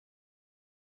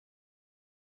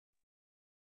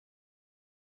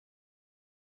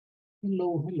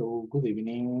Hello, hello, good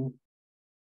evening.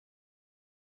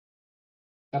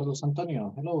 Carlos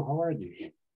Antonio, hello, how are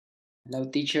you? Hello,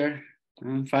 teacher.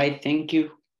 I'm fine, thank you.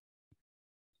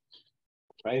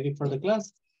 Ready for the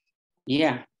class?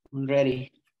 Yeah, I'm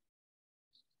ready.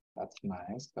 That's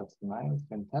nice, that's nice.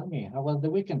 And tell me, how was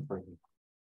the weekend for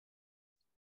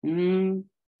you?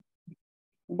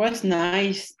 Was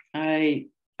nice. I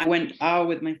went out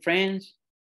with my friends.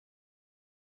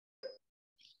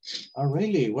 Oh,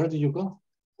 really? Where did you go?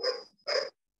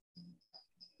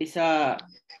 It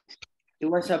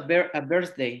was a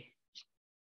birthday.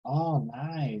 Oh,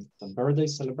 nice. The birthday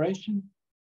celebration?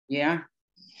 Yeah.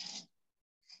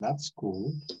 That's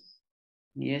cool.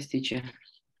 Yes, teacher.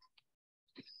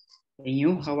 And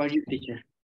you, how are you, teacher?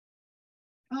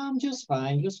 I'm just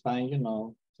fine, you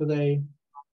know. Today,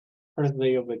 first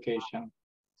day of vacation.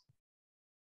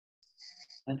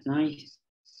 That's nice.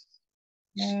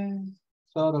 Yeah,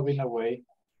 sort of in a way.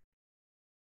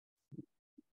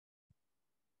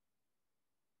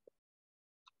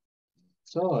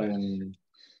 So,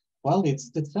 well, it's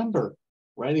December.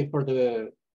 Ready for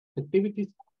the activities?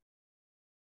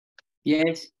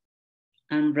 Yes,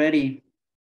 I'm ready.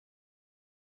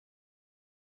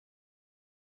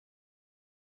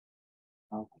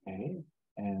 Okay.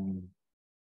 And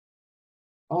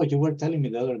oh, you were telling me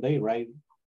the other day, right?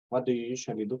 What do you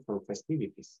usually do for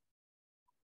festivities?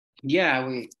 Yeah,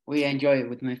 we enjoy it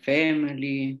with my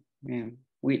family. And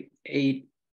we ate.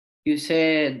 You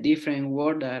said different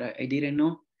word that I didn't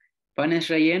know. Panes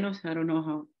rellenos. I don't know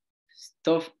how.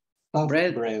 Stuffed Soft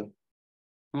bread. bread.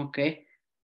 Okay.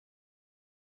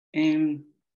 And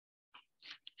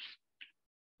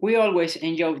we always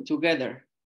enjoy together.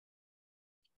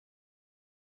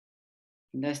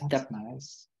 That's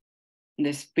nice.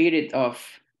 The spirit of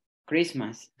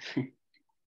Christmas.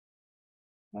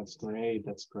 That's great.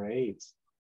 That's great.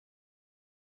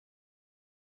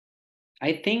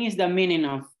 I think it's the meaning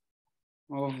of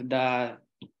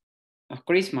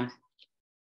Christmas.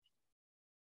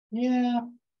 Yeah,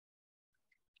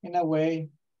 in a way.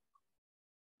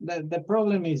 The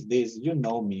problem is this, you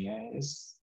know me.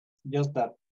 It's just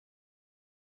that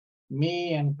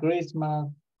me and Christmas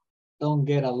don't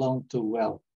get along too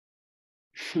well.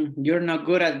 You're not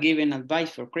good at giving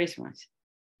advice for Christmas.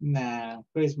 Nah,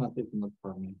 Christmas is not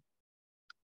for me.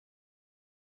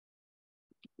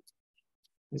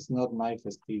 It's not my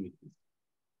festivity.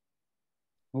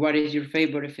 What is your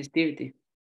favorite festivity?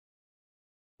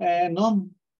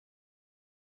 None.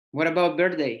 What about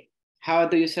birthday? How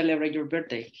do you celebrate your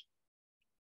birthday?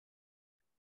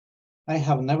 I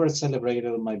have never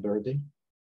celebrated my birthday.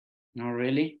 No,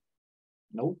 really?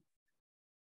 Nope.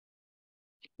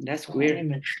 That's weird. I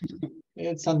mean,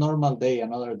 it's a normal day,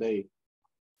 another day.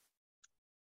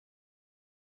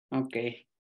 Okay.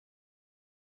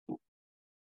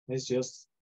 It's just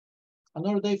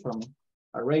another day for me,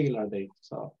 a regular day.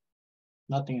 So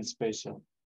nothing special.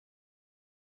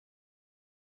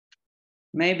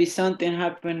 Maybe something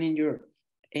happened in your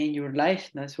life.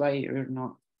 That's why you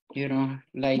don't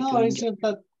like to No, it's enjoy. just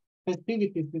that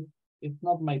festivities it's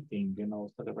not my thing, you know,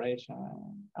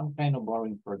 celebration. I'm kind of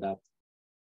boring for that.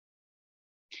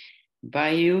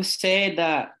 But you say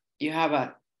that you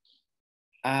have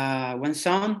one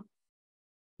son.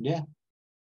 Yeah.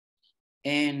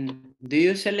 And do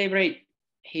you celebrate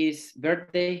his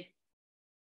birthday?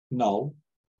 No.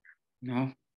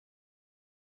 No.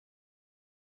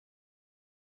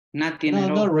 Nothing No, at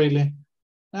all. not really.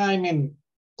 I mean,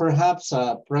 perhaps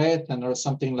a present or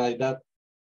something like that,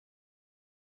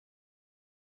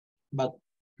 but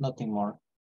nothing more.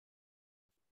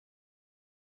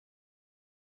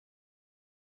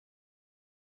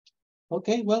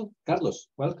 Okay, well, Carlos,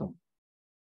 welcome.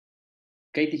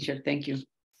 Okay, teacher, thank you.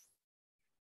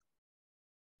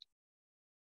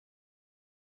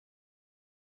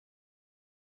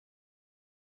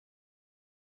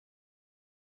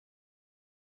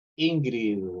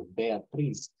 Ingrid,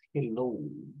 Beatriz, hello,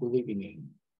 good evening.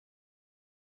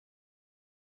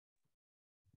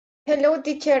 Hello,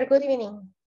 teacher, good evening.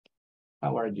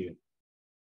 How are you?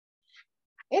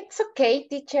 It's okay,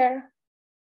 teacher.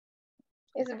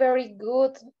 It's very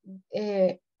good.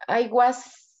 I was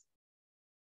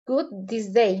good this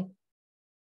day.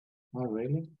 Oh,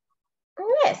 really?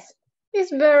 Yes,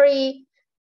 it's very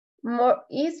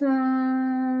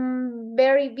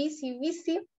very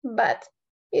busy, but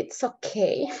it's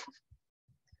okay.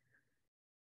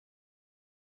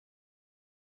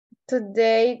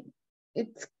 Today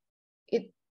it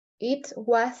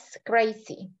was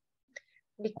crazy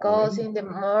because Really? in the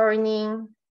morning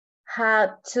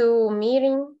had 2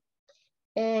 meetings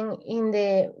and in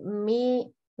the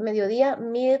mediodía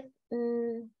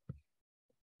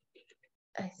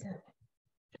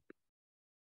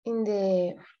in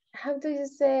the, how do you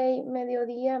say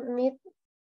mediodía,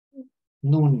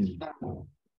 Noon.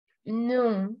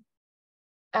 noon,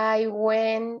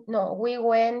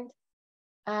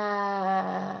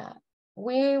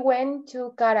 we went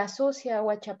to Cara Sucia,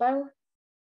 Huachapán.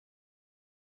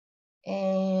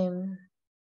 And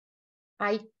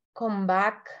I come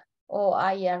back, or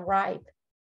I arrive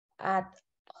at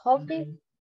office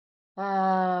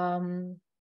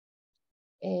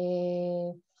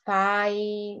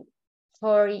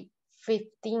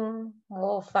 5:15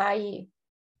 or 5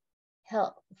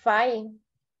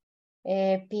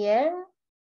 p.m.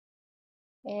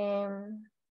 and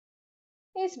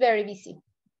it's very busy.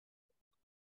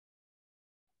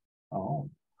 Oh,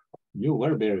 you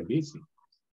were very busy.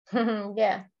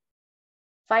 Yeah.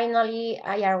 Finally,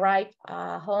 I arrived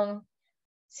home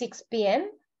 6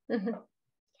 p.m.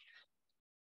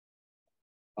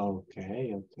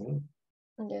 Okay.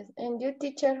 Yes. And you,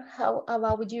 teacher, how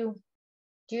about you?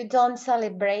 You didn't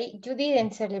celebrate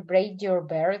your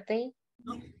birthday?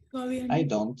 I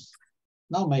don't.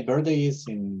 No, my birthday is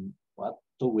in, what,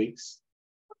 2 weeks?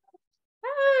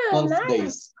 12 nice.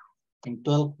 days. In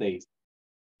 12 days.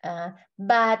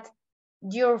 But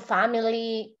your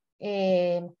family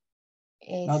is...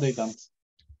 No, they don't.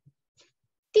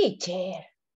 Teacher.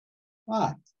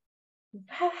 What?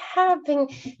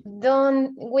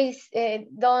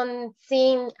 Don't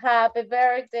sing happy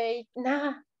birthday.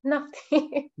 Nah,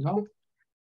 nothing. No?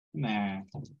 Nah.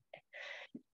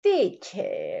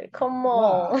 Teacher, come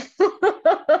on.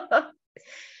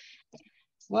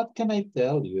 What can I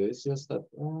tell you? It's just that...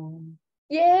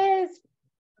 Yes,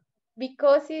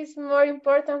 because it's more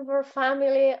important for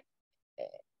family.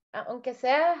 Aunque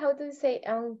sea, how do you say?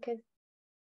 Aunque...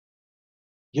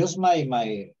 Just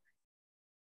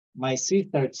my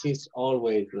sister, she's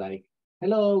always like,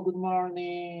 hello, good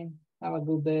morning, have a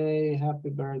good day, happy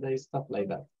birthday, stuff like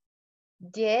that.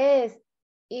 Yes,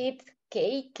 eat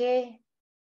cake.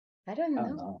 I don't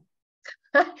know.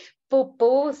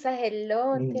 Pupusas,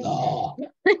 elote. No.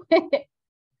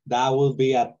 That would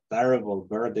be a terrible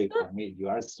birthday for me. You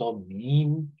are so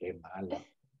mean. Que mala.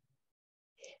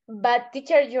 But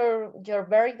teacher, your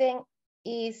birthday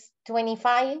is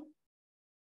 25.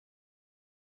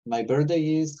 My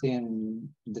birthday is in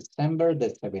December the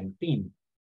 17th.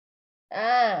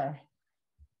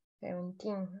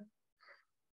 17.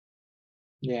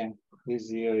 Yeah,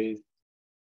 this year is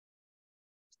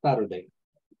Saturday.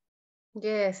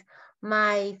 Yes,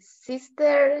 my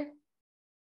sister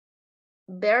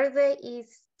birthday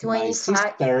is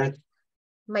 25.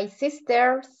 My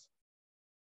sister's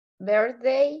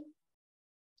birthday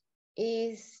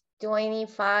is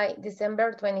 25,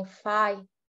 December 25.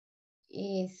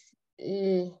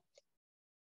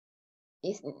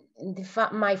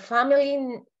 My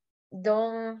family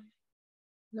don't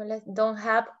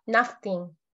have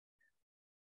nothing.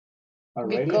 Oh,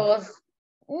 really? Because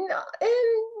no,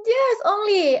 yes,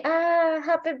 only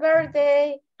happy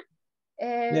birthday.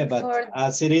 Yeah, but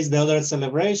as it is the other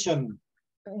celebration.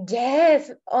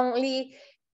 Yes, only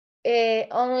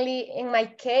in my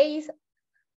case,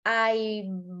 I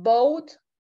bought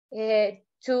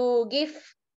to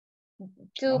give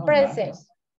to present, nice.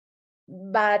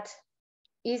 But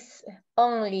it's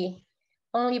only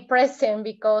present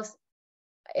because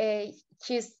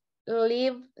she's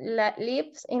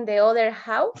lives in the other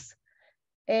house,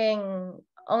 and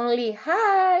only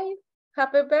hi,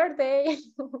 happy birthday,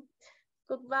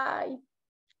 goodbye.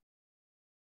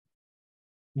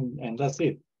 And that's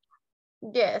it.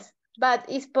 Yes, but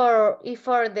it's for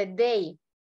the day.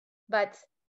 But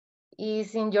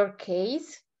is in your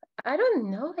case? I don't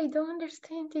know. I don't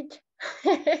understand it.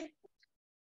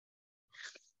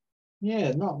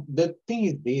 Yeah, no, the thing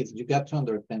is this, you got to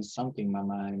understand something,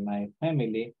 Mama. In my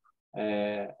family,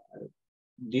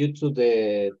 due to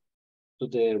the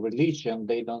religion,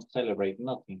 they don't celebrate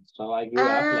nothing. So I grew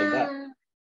up like that.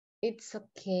 It's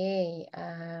okay.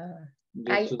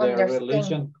 Due to their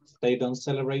religion, they don't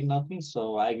celebrate nothing.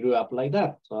 So I grew up like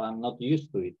that. So I'm not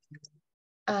used to it.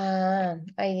 I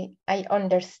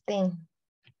understand.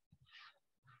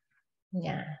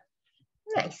 Yeah,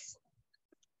 nice.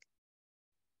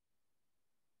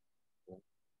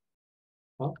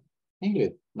 Well,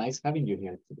 Ingrid, nice having you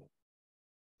here today.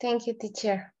 Thank you,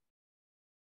 teacher.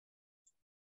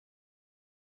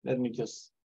 Let me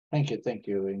just, thank you,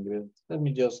 Ingrid. Let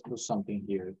me just do something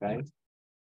here, guys.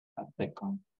 A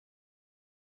second.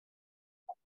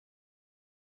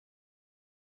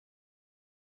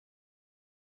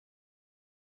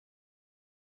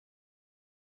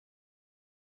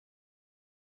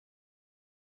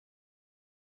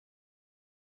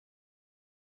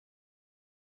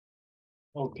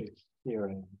 Okay, here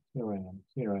I am, here I am,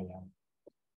 here I am.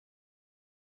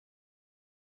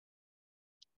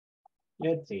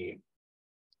 Let's see.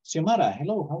 Xiomara,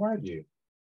 hello, how are you?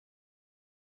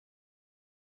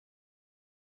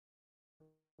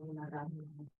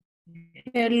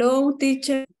 Hello,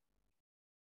 teacher.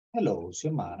 Hello,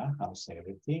 Xiomara, how's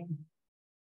everything?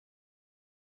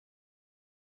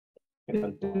 ¿Qué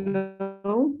tal todo?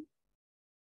 Hello.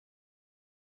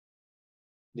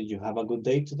 Did you have a good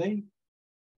day today?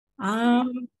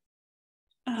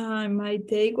 My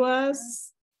day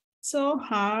was so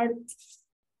hard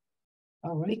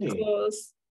Oh, really?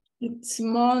 because it's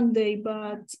Monday,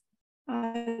 but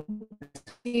at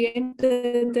the end of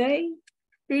the day,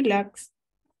 relax.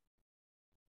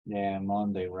 Yeah,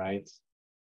 Monday, right?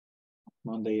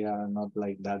 Monday are not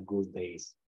like that good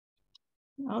days.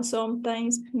 Now,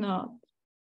 sometimes not.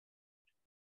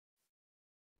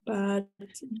 But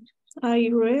I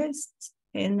rest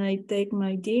and I take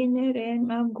my dinner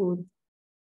and I'm good.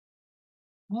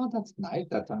 Oh, that's nice.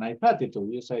 That's a nice attitude.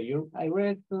 You say, I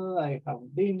read, I have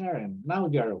dinner, and now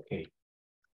you're okay.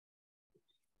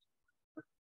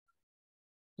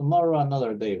 Tomorrow,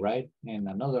 another day, right? And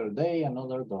another day,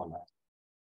 another dollar.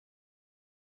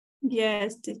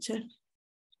 Yes, teacher.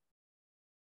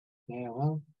 Yeah,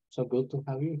 well, so good to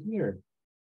have you here.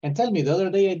 And tell me, the other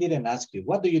day I didn't ask you,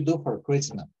 what do you do for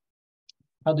Christmas?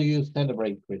 How do you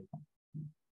celebrate Christmas?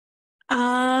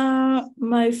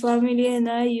 My family and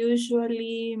I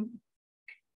usually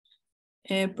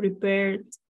prepare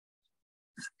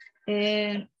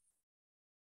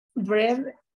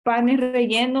bread, panes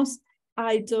rellenos.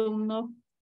 I don't know.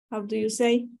 How do you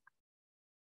say?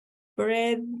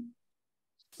 Bread.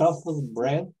 Stuffed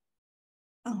bread?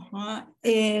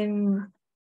 And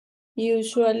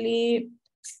usually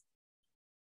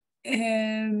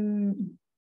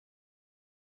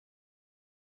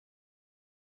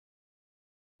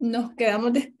nos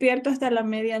quedamos despiertos hasta la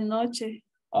medianoche.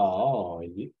 Oh,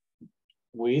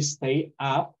 we stay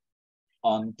up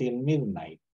until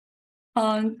midnight.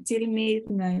 Until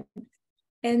midnight.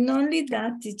 And only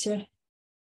that, teacher.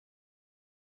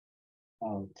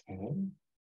 Okay.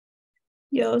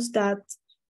 Just that.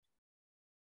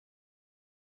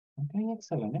 Okay,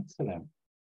 excellent, excellent.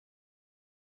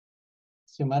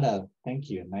 Xiomara, thank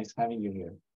you. Nice having you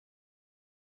here.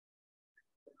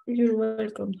 You're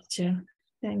welcome, teacher.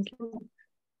 Thank you.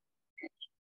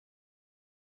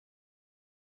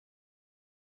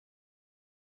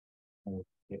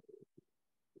 Okay.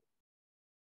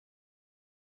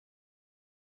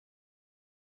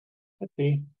 Let's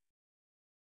see.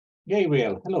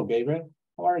 Gabriel, hello, Gabriel.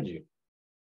 How are you?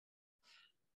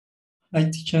 Hi,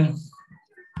 teacher.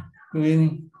 Good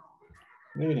evening.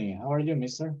 Good evening. How are you,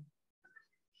 mister?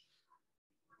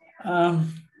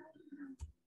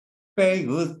 Very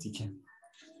good, teacher.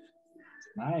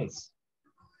 Nice.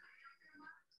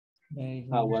 Very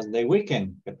good. How was the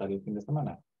weekend? ¿Qué tal el fin de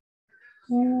semana?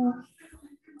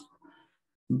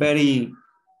 Very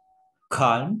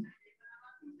calm.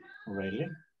 Really?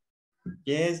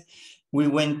 Yes, we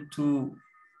went to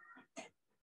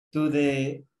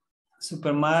the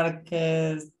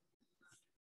supermarket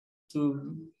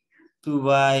to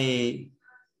buy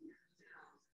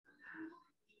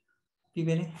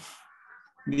víveres.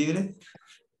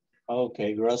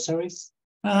 Okay, groceries?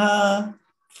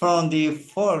 From the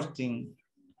 14th,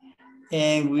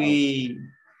 and we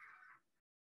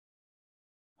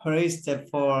rested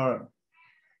for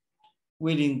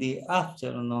within the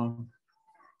afternoon.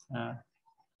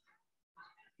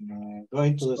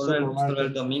 Going to the Solo el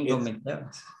supermarket. domingo It's- me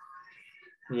llevas.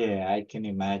 Yeah, I can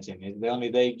imagine. It's the only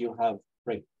day you have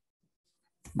free.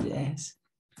 Yes.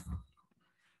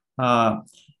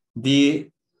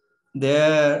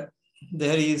 There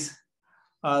is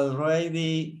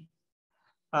already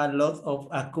a lot of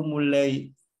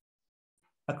accumulated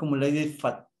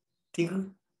fatigue.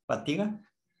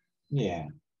 Yeah.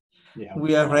 Yeah.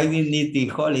 We already need the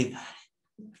holiday.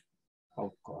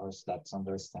 Of course, that's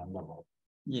understandable.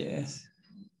 Yes.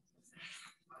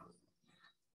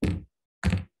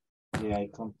 Yeah, I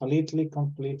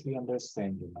completely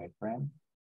understand you, my friend.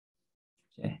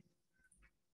 Okay.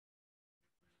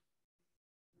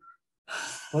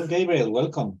 Well, Gabriel,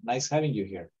 welcome. Nice having you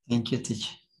here. Thank you,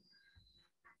 teacher.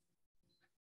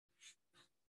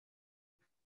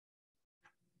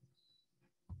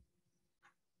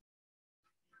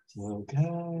 Well,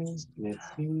 guys, let's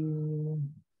see.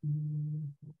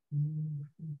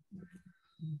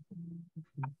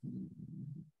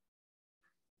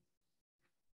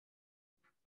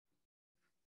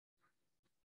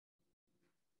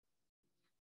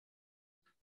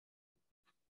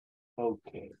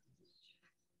 Okay.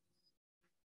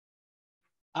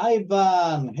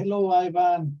 Ivan. Hello,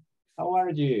 Ivan. How are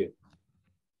you?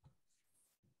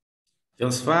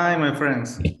 Just fine, my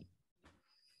friends.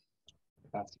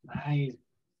 That's nice.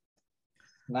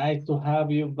 Nice to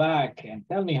have you back. And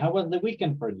tell me, how was the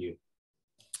weekend for you?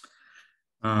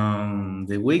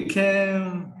 The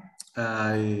weekend,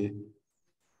 I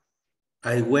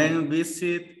went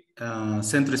visit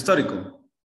Centro Histórico.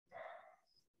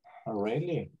 Oh,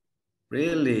 really?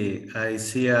 Really, I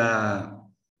see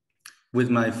with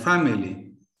my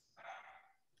family.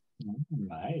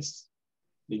 Nice.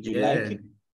 Did you like it?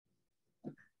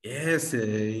 Yes,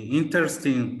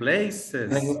 interesting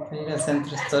places. Me gusta ir al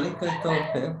centro histórico y todo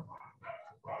feo.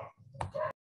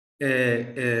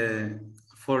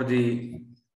 For the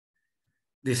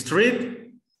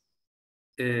street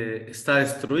está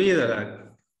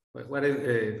destruida. What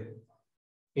is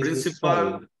It's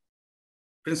destroyed.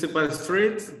 principal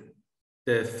street,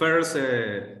 the first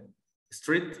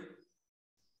street.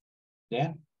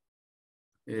 Yeah.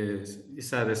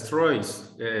 Is a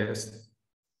destroys.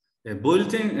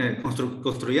 Building,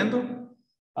 construyendo.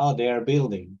 Oh, they are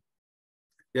building.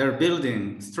 They are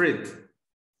building street.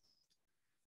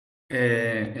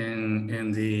 In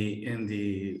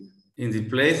the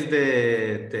place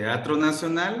the Teatro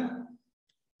Nacional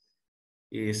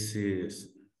is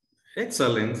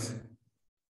excellent.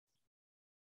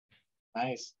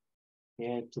 Nice.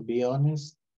 Yeah, to be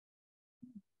honest,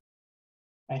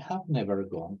 I have never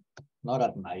gone, not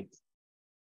at night.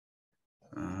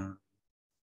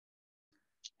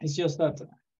 It's just that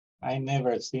I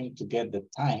never seem to get the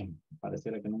time.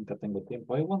 Pareciera que nunca tengo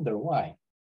tiempo. I wonder why.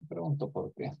 Pregunto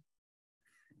por qué.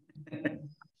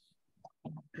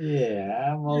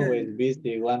 Yeah, I'm always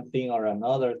busy one thing or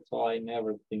another, so I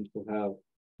never seem to have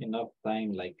enough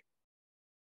time like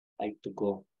to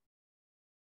go.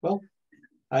 Well,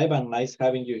 Ivan, nice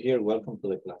having you here. Welcome to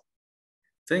the class.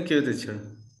 Thank you, teacher.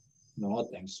 No,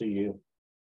 thanks to you.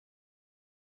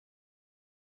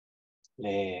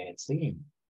 Let's see.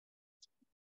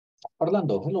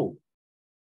 Orlando, hello.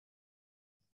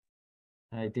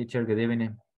 Hi, teacher. Good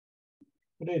evening.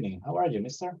 Good evening. How are you,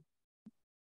 mister?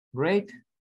 Great.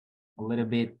 A little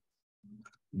bit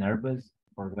nervous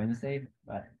for Wednesday,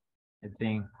 but I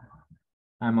think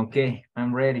I'm okay.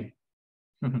 I'm ready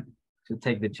to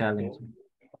take the challenge.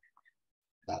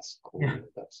 That's cool.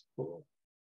 That's cool.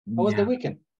 How was the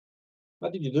weekend?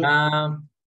 What did you do?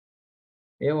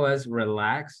 It was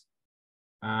relaxed.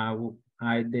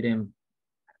 I didn't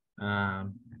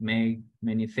make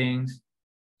many things.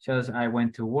 Just I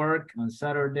went to work on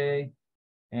Saturday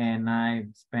and I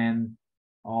spent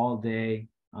all day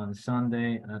on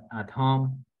Sunday at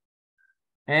home.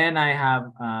 And I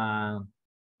have an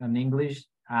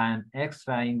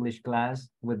extra English class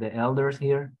with the elders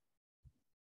here.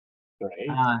 Great.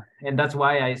 And that's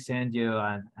why I sent you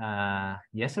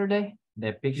yesterday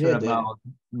the picture about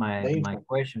my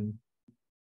question.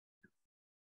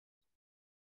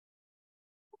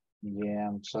 Yeah,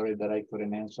 I'm sorry that I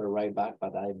couldn't answer right back,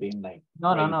 but I've been like...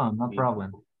 No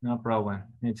problem. No problem.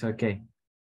 It's okay.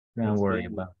 Don't worry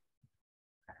about it.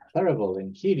 Terrible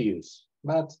and hideous,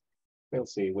 but we'll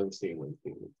see.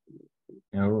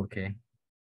 Oh, okay.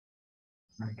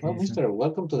 Well, mister,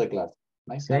 welcome to the class.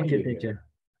 Nice having you. Thank you, teacher.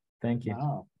 Thank you.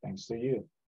 Oh, thanks to you.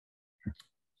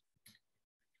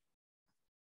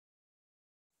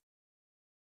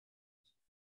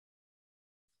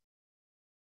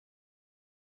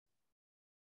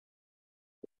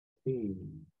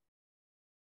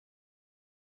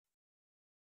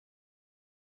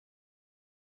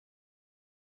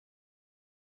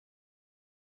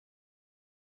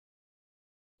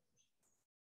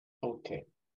 Okay.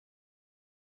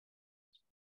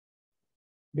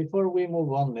 Before we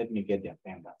move on, let me get the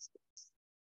attendance.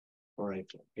 Or I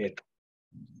forget.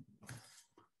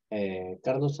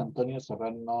 Carlos Antonio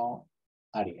Serrano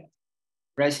Arias.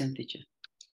 Present, teacher.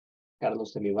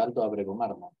 Carlos Elibaldo Abrego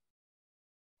Marmo.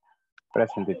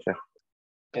 Present, teacher.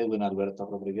 Edwin Alberto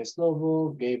Rodríguez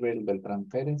Lobo. Gabriel Beltrán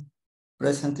Pérez.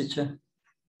 Present, teacher.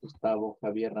 Gustavo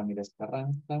Javier Ramírez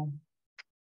Carranza.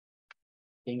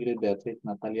 Ingrid Beatriz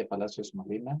Natalia Palacios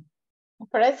Molina.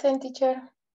 Present, teacher.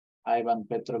 Ivan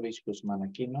Petrovich Guzmán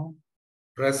Aquino.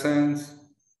 Present.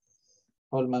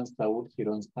 Holman Saúl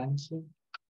Girón Sánchez.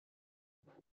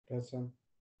 Present.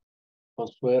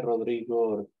 Josué Rodrigo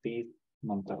Ortiz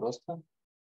Monterrosa.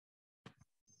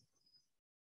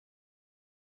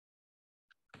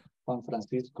 Juan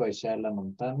Francisco Ayala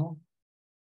Montano.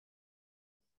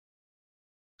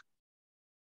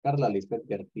 Carla Lisbeth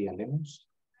García Lemos.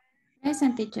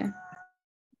 Present, teacher.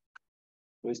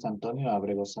 Luis Antonio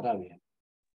Abrego Sarabia.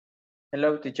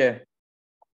 Hello, teacher.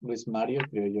 Luis Mario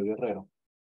Criollo Guerrero.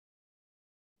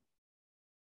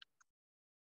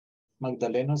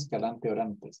 Magdaleno Escalante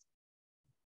Orantes.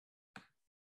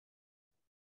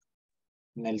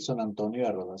 Nelson Antonio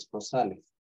Arrodas Rosales.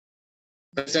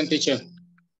 Present, teacher.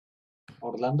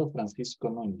 Orlando Francisco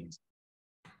Núñez.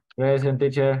 Present,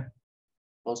 teacher.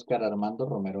 Oscar Armando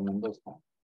Romero Mendoza.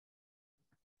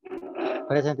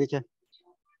 Present, teacher.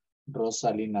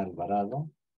 Rosalina Alvarado.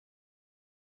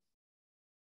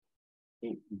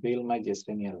 Y Vilma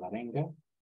Yesenia Alvarenga.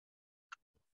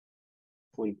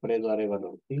 Wilfredo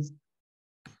Arevalo Ortiz.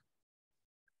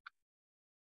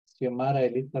 Xiomara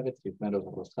Elizabeth Cisneros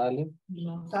Rosales.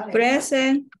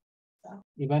 Present.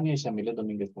 Ivania Yamile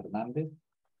Domínguez Fernández.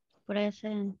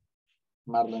 Present.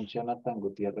 Marlon Jonathan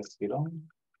Gutiérrez Girón.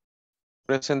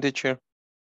 Present, teacher.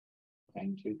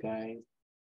 Thank you, guys.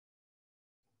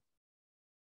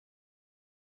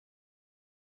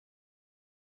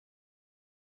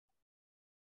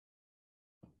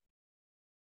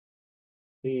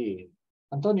 Sí.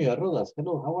 Antonio Arrodas,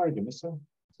 hello, how are you, mister?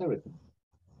 How's everything?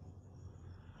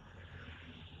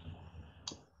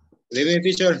 Good evening,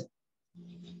 teacher.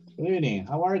 Good evening,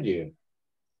 how are you?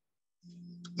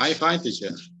 I'm fine,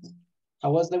 teacher.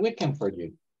 How was the weekend for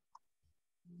you?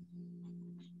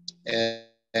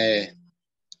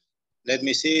 Let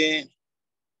me see.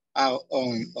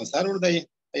 On Saturday,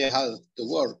 I had to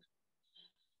work.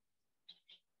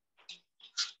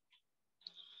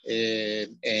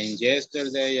 And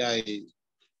yesterday,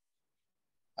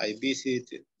 I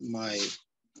visited my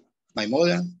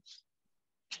mother.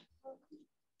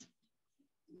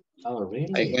 Oh,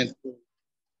 really? I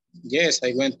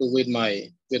went to with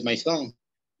my son.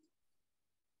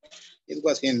 It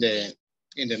was in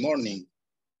the morning.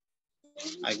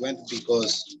 I went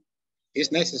because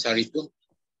it's necessary to.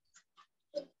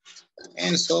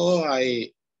 And so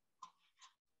I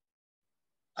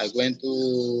went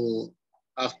to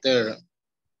after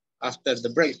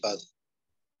the breakfast.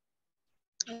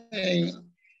 And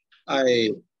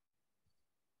I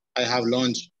have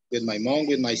lunch with my mom,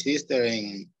 with my sister,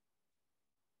 and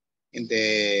in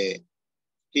the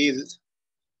kids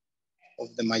of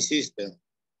my sister.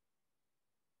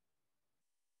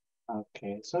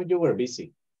 Okay, so you were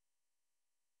busy.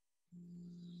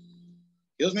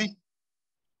 Excuse me?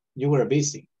 You were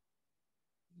busy.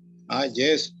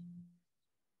 Yes,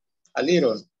 a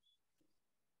little.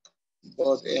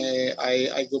 But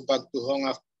I go back to home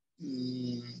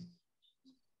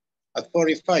at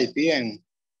 45 p.m.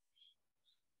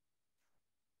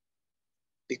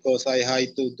 because I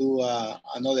had to do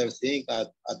another thing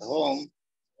at home.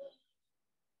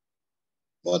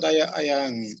 But I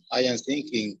am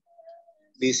thinking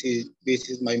this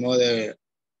is my mother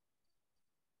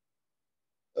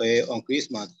on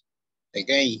Christmas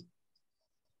again.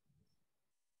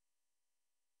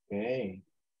 Okay.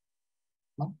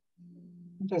 No?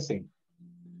 Interesting.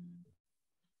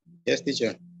 Yes,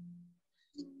 teacher.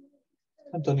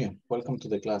 Antonio, welcome to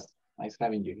the class. Nice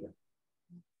having you here.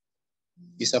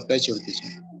 It's a pleasure,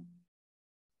 teacher.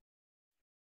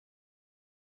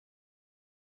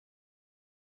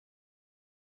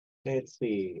 Let's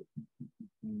see.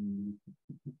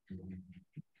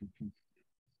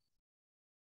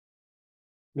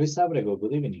 Luis Abrego,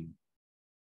 good evening.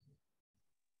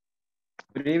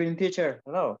 Good evening, teacher.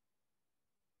 Hello.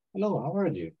 Hello, how are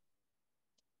you?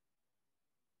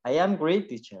 I am great,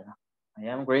 teacher. I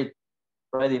am great.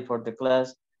 Ready for the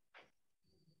class.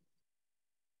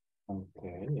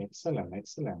 Okay, excellent,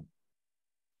 excellent.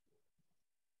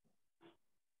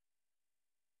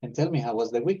 And tell me, how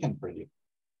was the weekend for you?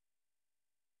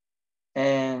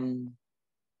 And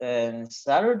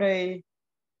Saturday,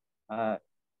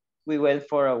 we went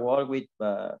for a walk with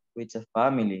a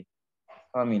family,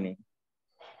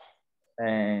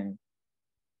 and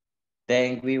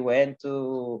then we went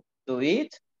to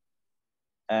eat,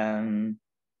 and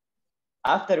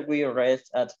after we rest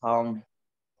at home,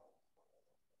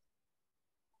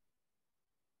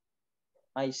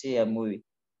 I see a movie.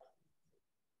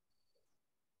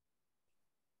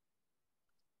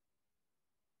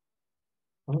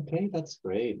 Okay, that's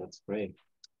great, that's great.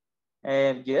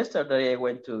 And yesterday I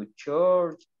went to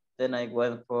church, then I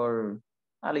went for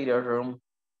a little room.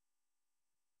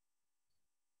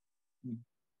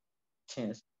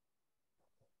 Yes.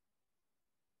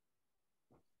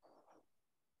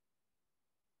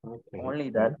 Okay. Only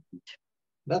that.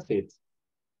 That's it.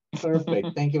 Perfect.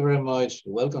 Thank you very much.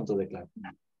 Welcome to the class.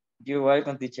 You're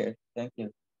welcome, teacher. Thank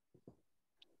you.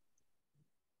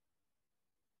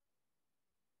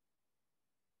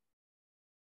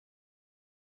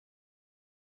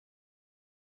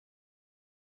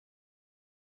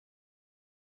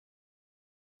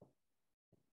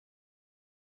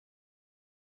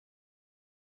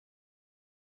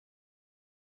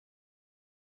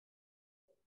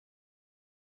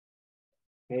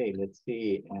 Okay, let's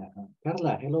see.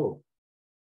 Carla, hello.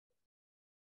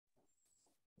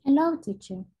 Hello,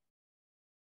 teacher.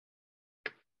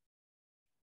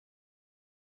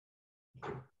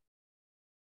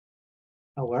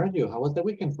 How are you? How was the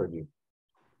weekend for you?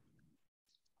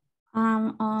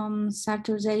 On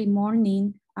Saturday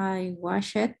morning, I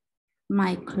washed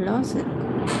my closet,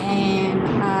 and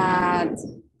at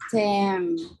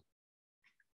 10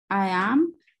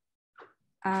 a.m.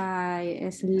 I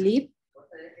sleep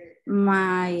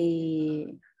my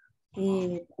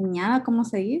cuñada, ¿cómo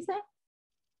se dice?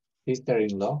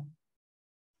 Sister-in-law.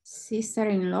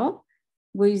 Sister-in-law,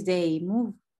 which they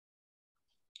move.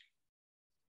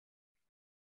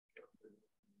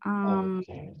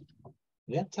 Okay.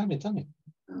 Yeah, tell me.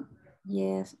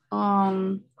 Yes.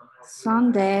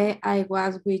 Sunday I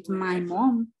was with my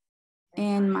mom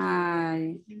and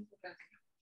my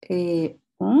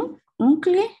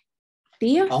uncle,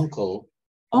 tíos.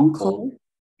 Uncle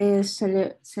is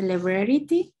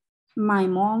celebrity. My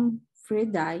mom free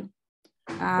day.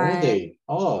 Birthday.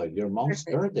 Oh, your mom's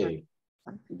birthday.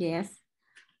 Yes.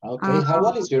 Okay. How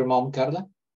old is your mom, Carla?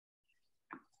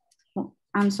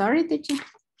 I'm sorry, teacher.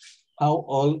 How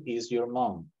old is your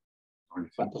mom?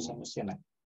 ¿Cuántos años tiene?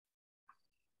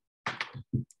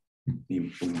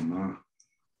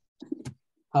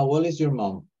 How old is your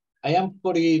mom? I am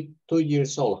 42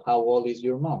 years old. How old is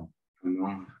your mom?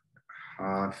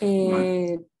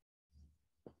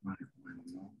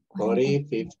 40,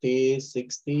 50,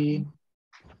 60?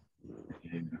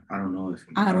 I don't know.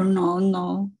 I don't know,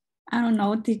 no. I don't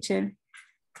know, teacher.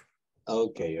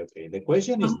 Okay. The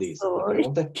question is this. La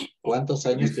pregunta es, ¿cuántos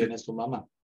años tiene su mamá?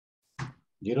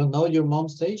 You don't know your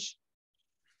mom's age?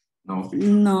 No.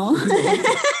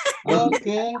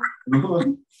 Okay.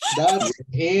 That's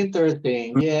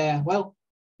interesting. Yeah, well,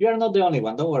 you're not the only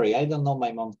one. Don't worry. I don't know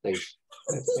my mom's age.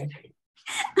 Let's see.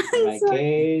 In my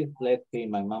case, let's see.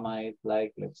 My mama is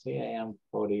like, let's see, I am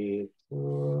 42.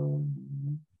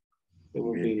 It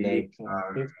would be like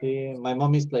 50. My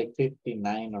mom is like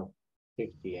 59 or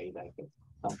 58, I guess.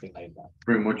 Something like that.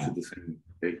 Pretty much the same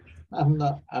age. I'm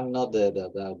not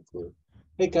that good.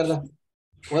 Hey, Carla,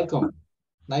 welcome.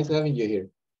 Nice having you here.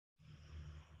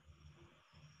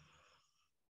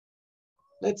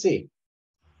 Let's see.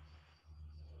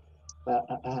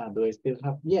 Do I still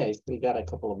have? Yeah, I still got a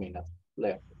couple of minutes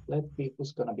left. Let's see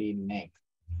who's gonna be next.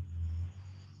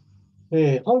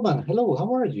 Hey, Holman, hello,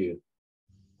 how are you?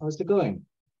 How's it going?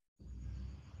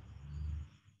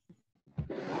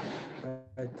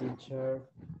 Hi, teacher.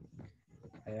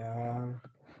 I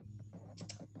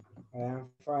am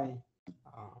fine.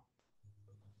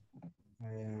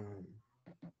 I am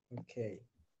okay.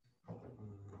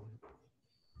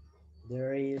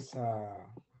 There is a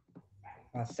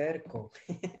circle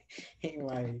in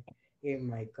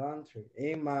my country,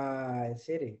 in my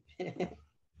city.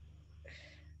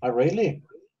 Oh, really?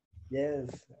 Yes,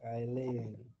 I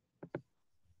live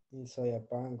in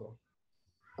Soyapango.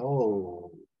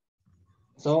 Oh,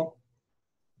 so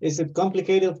is it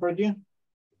complicated for you?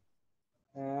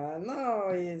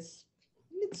 No, it's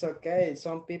okay.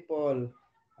 Some people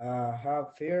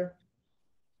have fear,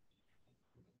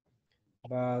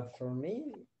 but for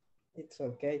me, it's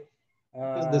okay.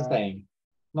 It's the same,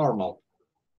 normal.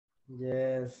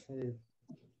 Yes,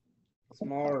 it's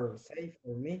more safe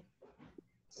for me.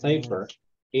 Safer.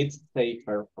 It's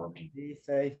safer for me. It's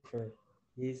safer.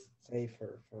 It's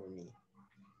safer for me.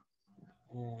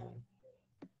 And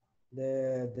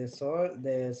the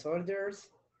soldiers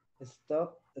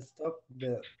stop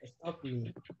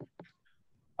me.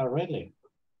 Oh, really?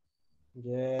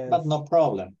 Yes. But no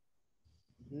problem.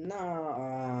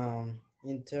 No,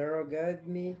 interrogate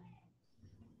me.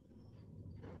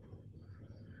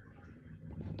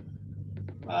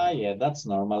 Yeah, that's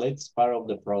normal. It's part of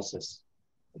the process.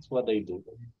 That's what they do.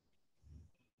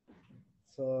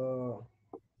 So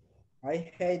I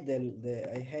hate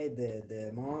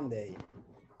the Monday.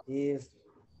 Is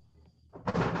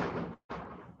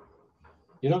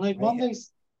you don't like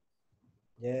Mondays?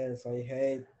 Yes, I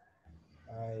hate.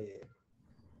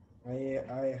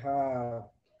 I have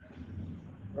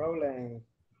problem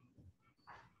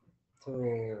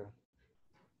to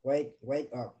wake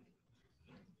up,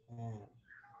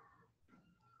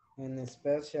 and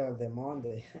especially the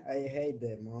Monday. I hate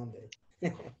the Monday.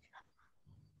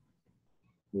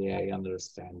 Yeah, I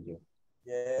understand you.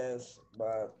 Yes,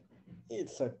 but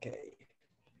it's okay.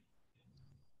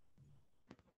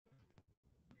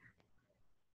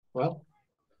 Well,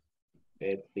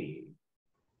 let's see.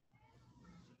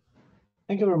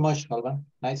 Thank you very much, Alban.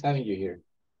 Nice having you here.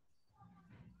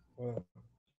 Well,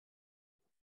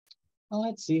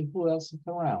 let's see who else is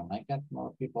around. I got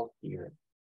more people here.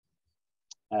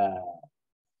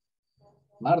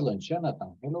 Marlon,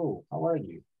 Jonathan, hello, how are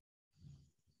you?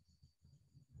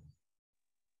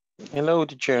 Hello,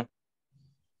 teacher.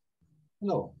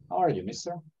 Hello, how are you,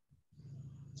 mister?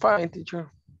 Fine,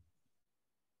 teacher.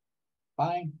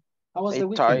 Fine. How was the I'm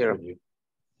weekend for tired. you?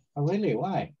 Oh, really?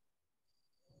 Why?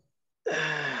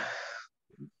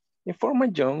 For my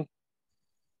job.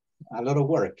 A lot of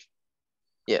work.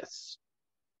 Yes.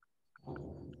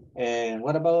 And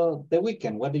what about the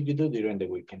weekend? What did you do during the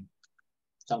weekend?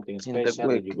 Something In the special?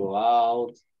 Did you week. go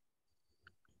out?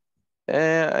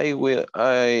 I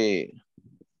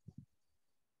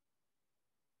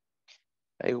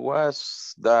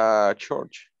was the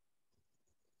church.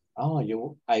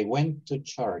 Oh, I went to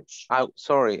church.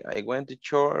 Sorry, I went to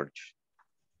church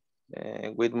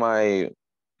with my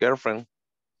girlfriend.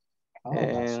 Oh,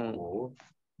 that's And cool.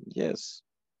 yes,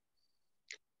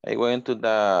 I went to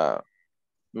the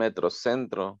Metro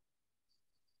Centro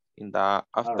in the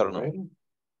afternoon. Already?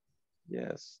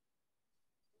 Yes.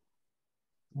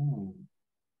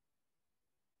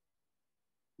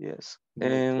 Yes.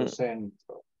 Metro And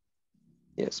Centro.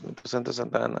 yes, Metro Centro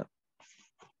Santa Ana.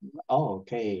 Oh,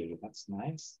 okay, that's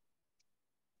nice.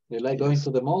 Do you like going Yes.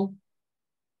 to the mall?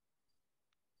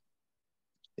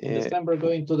 In December,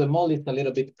 going to the mall is a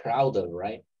little bit crowded,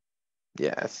 right?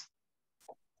 Yes.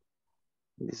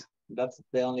 That's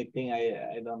the only thing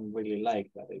I don't really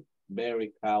like, that it's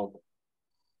very crowded.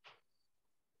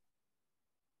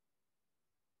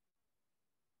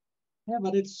 Yeah,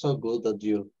 but it's so good that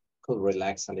you could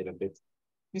relax a little bit.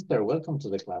 Mister, welcome to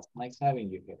the class. Nice having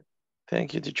you here.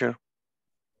 Thank you, teacher.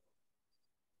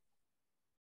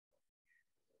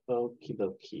 Okie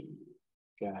dokie.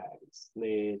 Guys,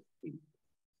 let's see.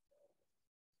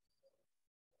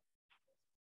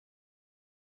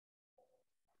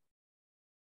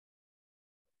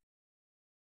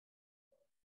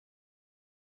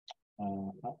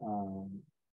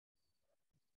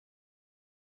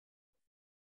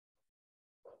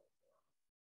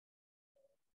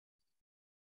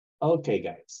 Okay,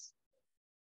 guys.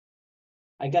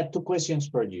 I got two questions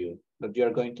for you that you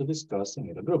are going to discuss in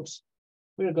your groups.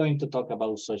 We're going to talk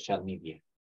about social media.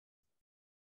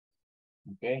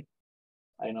 Okay.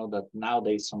 I know that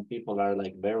nowadays some people are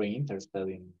like very interested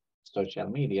in social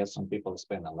media. Some people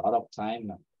spend a lot of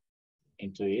time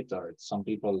into it, or some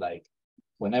people like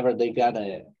whenever they got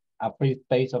a free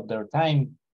space of their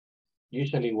time,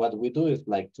 usually what we do is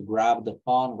like to grab the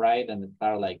phone, right, and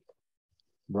start like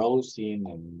browsing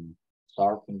and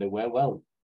surfing the web. Well,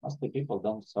 mostly people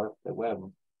don't surf the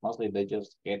web. Mostly they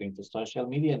just get into social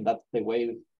media, and that's the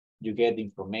way you get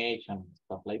information,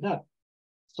 stuff like that.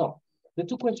 So the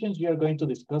two questions we are going to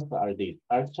discuss are these.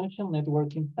 Are social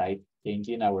networking sites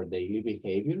changing our daily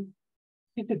behavior?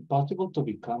 Is it possible to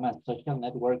become a social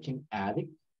networking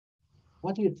addict?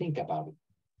 What do you think about it?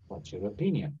 What's your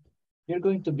opinion? You're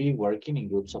going to be working in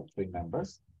groups of 3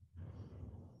 members.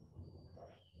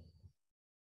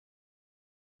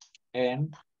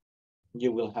 And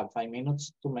you will have 5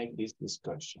 minutes to make this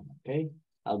discussion, okay?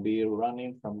 I'll be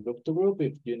running from group to group.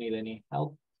 If you need any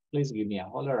help, please give me a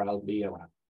holler. I'll be around.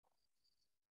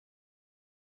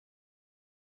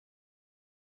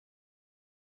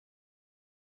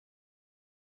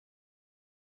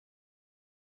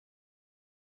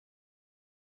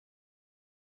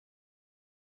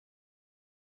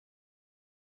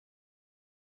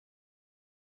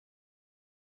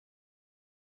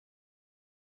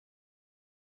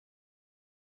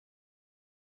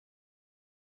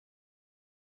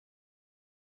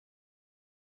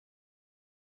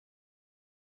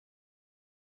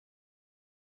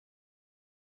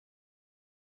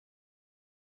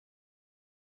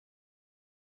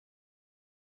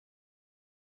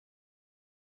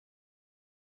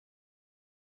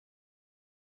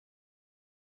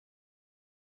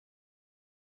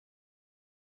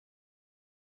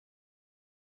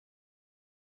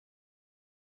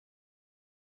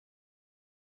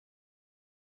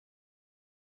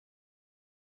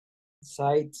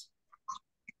 Sites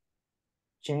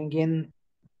changing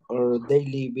our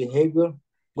daily behavior.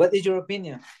 What is your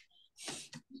opinion?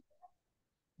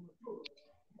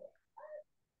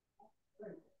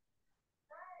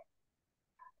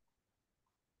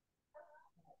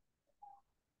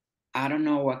 I don't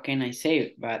know what can I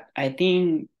say, but I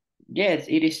think, yes,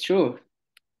 it is true,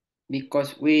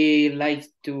 because we like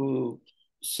to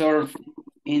surf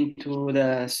into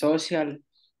the social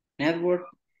network,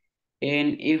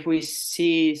 and if we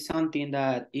see something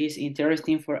that is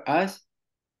interesting for us,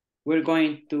 we're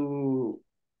going to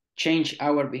change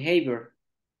our behavior.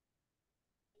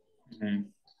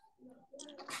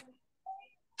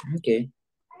 Okay.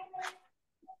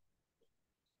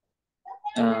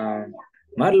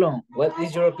 Marlon, what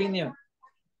is your opinion?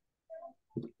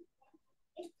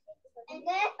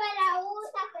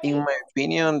 In my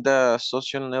opinion, the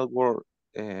social network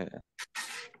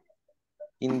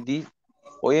in this,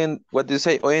 what do you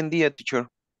say? Hoy en día, teacher.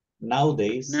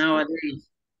 Nowadays.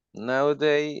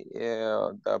 Nowadays,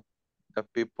 the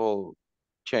people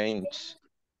change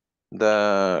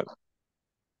the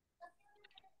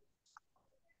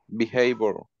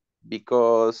behavior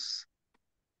because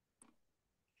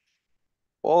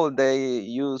all they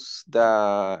use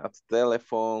the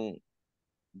telephone,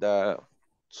 the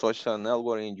social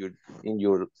network in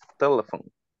your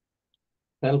telephone.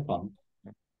 Cell phone.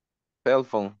 Cell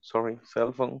phone, sorry,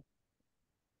 cell phone.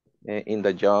 In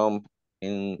the jump,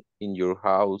 in your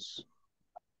house,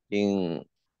 in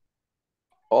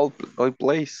all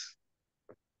place.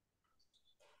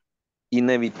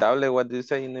 Inevitable, what do you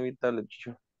say? Inevitable,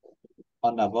 teacher?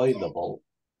 Unavoidable.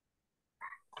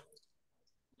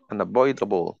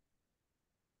 Unavoidable.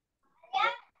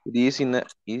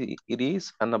 It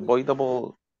is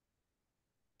unavoidable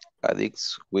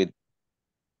addicts with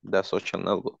the social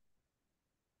network.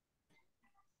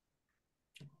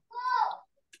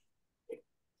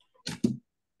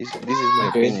 This is my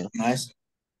opinion. Nice.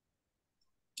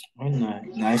 Oh,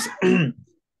 nice.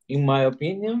 In my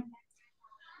opinion,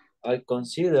 I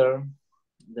consider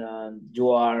that you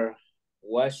are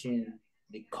watching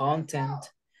the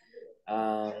content.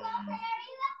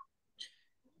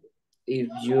 If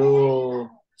you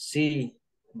see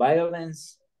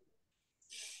violence,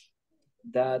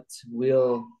 that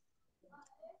will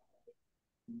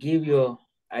give you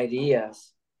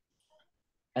ideas.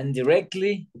 And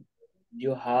directly,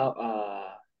 you have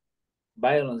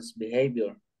violence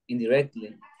behavior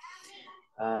indirectly.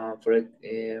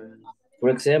 For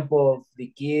example, the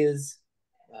kids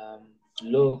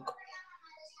look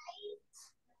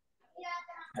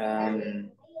I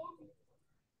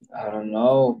don't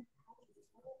know,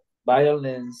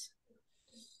 violence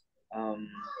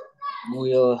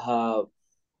will have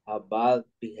a bad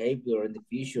behavior in the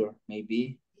future,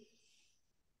 maybe.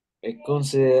 I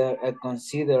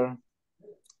consider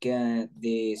can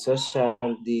the social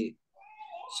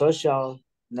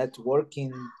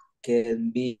networking can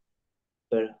be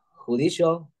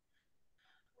perjudicial,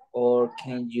 or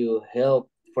can you help?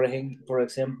 For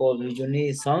example, if you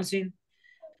need something,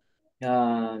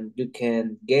 you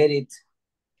can get it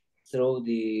through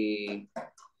the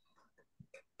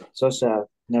social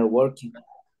networking.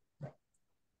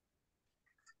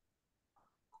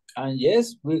 And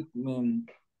yes,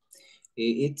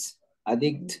 it's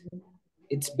addict.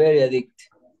 It's very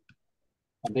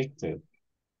Addicted.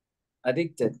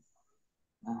 Addicted.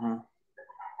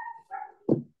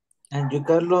 And you,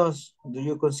 Carlos, do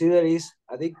you consider is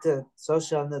addicted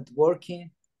social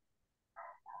networking?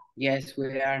 Yes,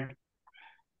 we are.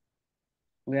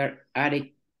 We are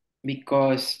addict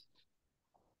because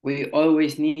we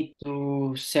always need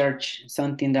to search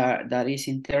something that is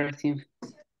interesting.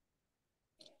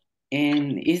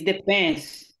 And it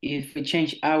depends if we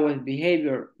change our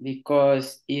behavior,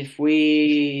 because if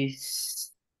we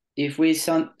see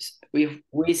something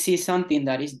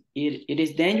that it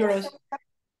is dangerous,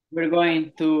 we're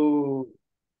going to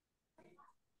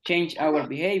change our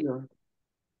behavior.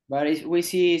 But if we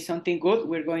see something good,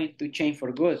 we're going to change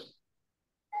for good.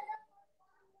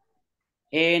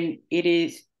 And it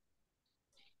is,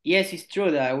 yes, it's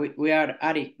true that we are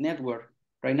addict network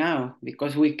right now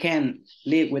because we can't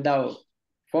live without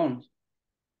phones.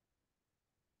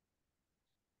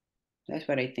 That's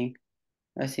what I think.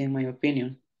 That's in my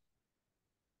opinion.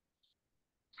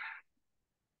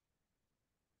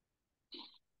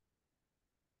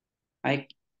 I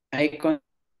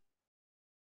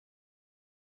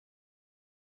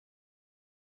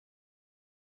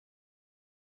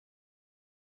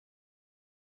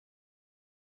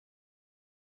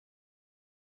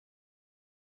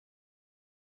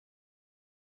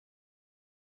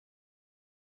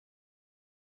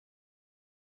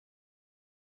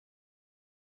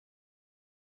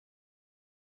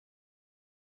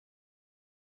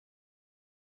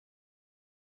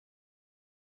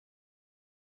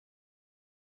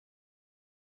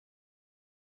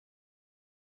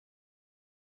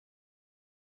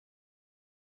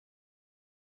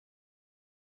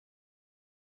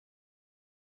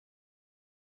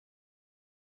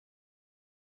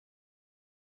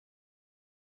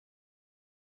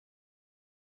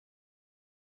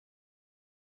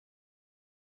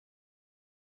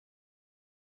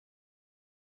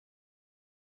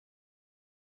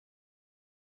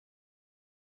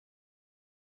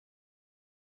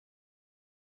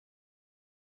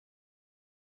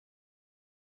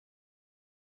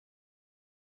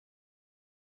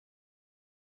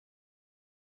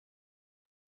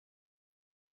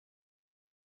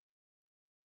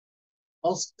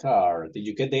Oscar, did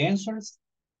you get the answers?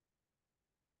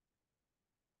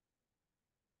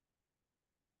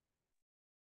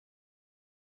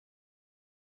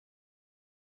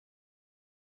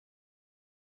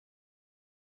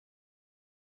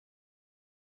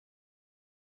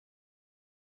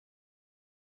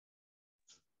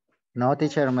 No,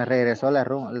 teacher, me regresó la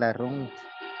room.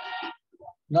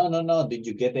 No. Did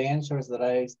you get the answers that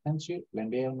I sent you? Le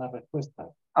envié una respuesta.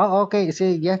 Oh, okay.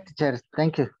 Sí, yes, teacher.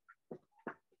 Thank you.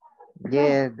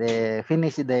 Yeah, the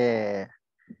finish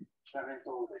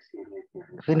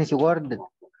word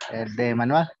de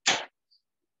manual.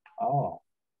 Oh,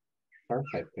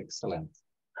 perfect. Excellent.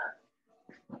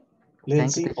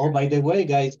 Let's see. Oh, by the way,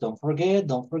 guys, don't forget.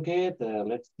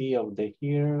 Let's see of the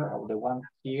one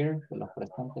here, de los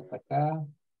presentes acá.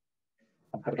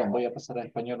 Perdón, voy a pasar a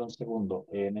español un segundo.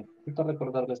 Necesito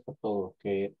recordarles a todos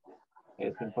que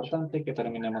es importante que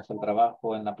terminemos el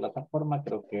trabajo en la plataforma.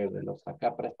 Creo que de los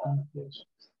acá presentes,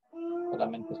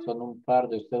 solamente son un par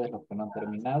de ustedes los que no han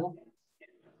terminado.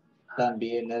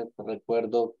 También les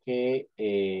recuerdo que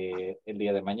el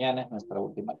día de mañana es nuestra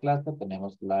última clase.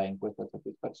 Tenemos la encuesta de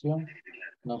satisfacción.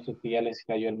 No sé si ya les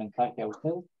cayó el mensaje a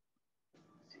ustedes.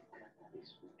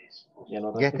 Ya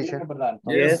lo recibimos, ¿verdad?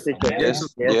 Entonces,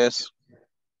 Yes.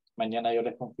 Mañana yo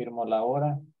les confirmo la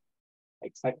hora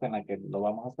exacta en la que lo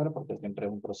vamos a hacer, porque siempre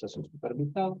es un proceso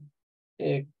supervisado.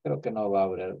 Creo que no va a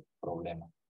haber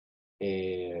problema.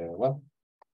 Well,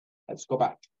 let's go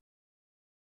back.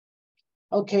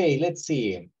 Okay, let's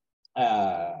see.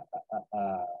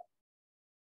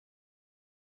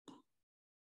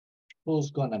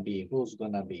 Who's gonna be?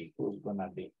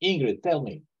 Ingrid, tell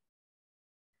me.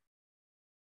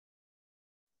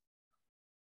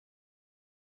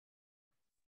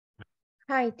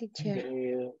 Hi,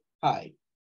 teacher. Hi,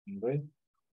 Ingrid.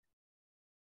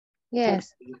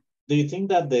 Yes. Do you think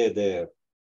that the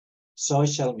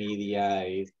social media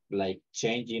is like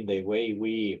changing the way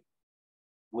we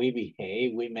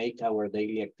behave, we make our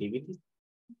daily activities?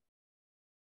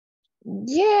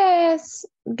 Yes,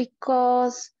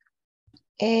 because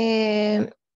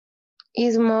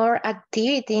is more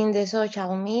activity in the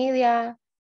social media.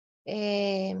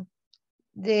 The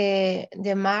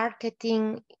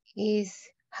marketing is,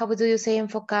 how do you say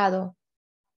enfocado?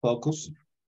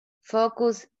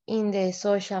 Focus in the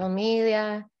social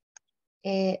media.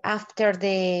 After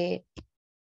the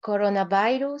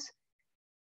coronavirus,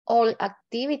 all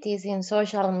activities in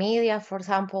social media, for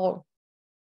example,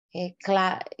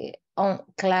 online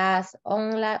class,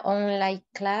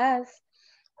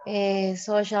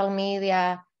 social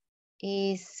media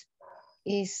is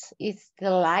the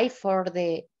life for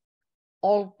the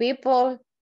old people.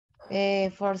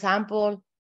 For example,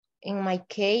 in my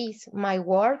case, my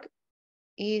work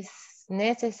is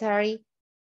necessary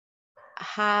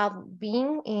have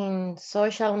been in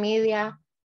social media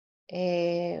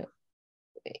in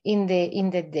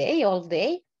the day, all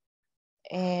day.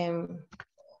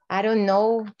 I don't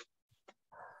know.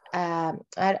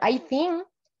 I think,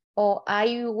 or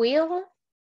I will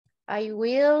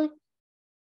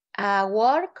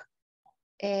work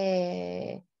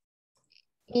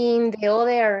in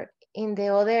the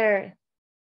other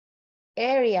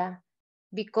area,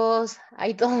 because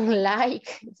I don't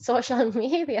like social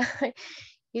media.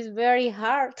 It's very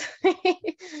hard.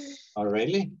 Oh,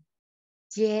 really?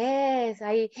 Yes,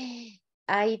 I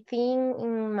think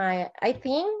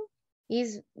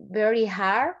it's very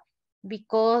hard,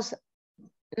 because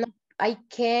I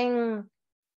can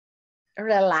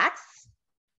relax,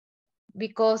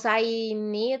 because I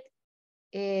need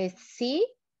see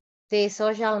the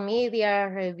social media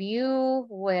review,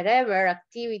 whatever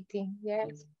activity.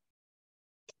 Yes.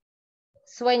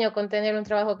 Sueño con tener un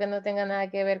trabajo que no tenga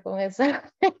nada que ver con eso.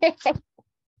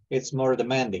 It's more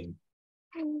demanding.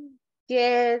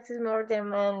 Yes, it's more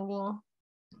demanding.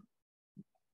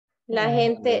 La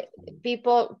gente,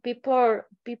 people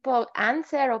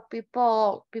answer, or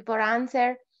people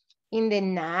answer in the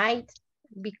night,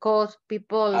 because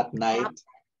people at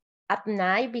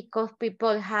night because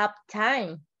people have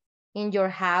time in your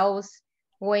house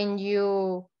when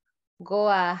you go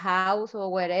a house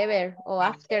or wherever, or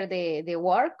after the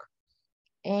work.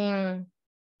 And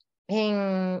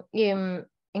in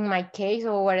my case,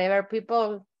 or whatever,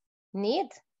 people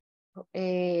need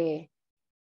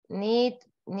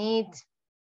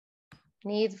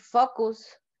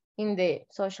focus in the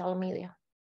social media.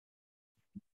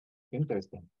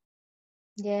 Interesting.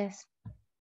 Yes.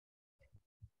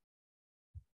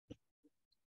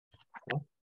 Well,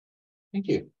 thank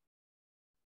you.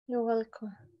 You're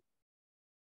welcome.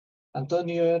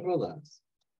 Antonio Rodas.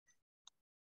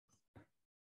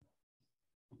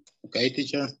 Okay,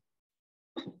 teacher.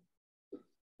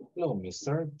 Hello,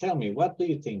 mister. Tell me, what do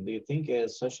you think? Do you think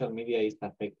social media is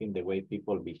affecting the way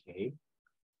people behave?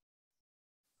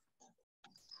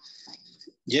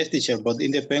 Yes, teacher, but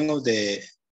it depends on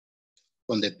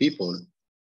the people.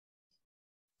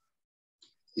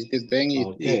 It depends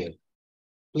Okay.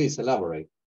 Please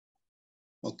elaborate.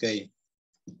 Okay.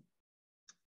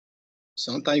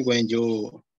 Sometimes when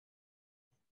you're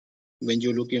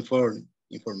looking for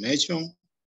information,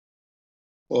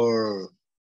 or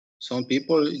some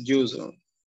people use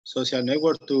social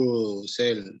network to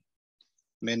sell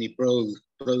many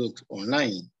products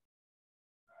online.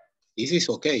 This is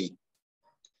okay.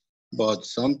 But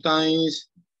sometimes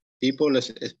people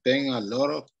spend a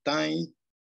lot of time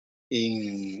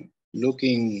in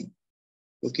looking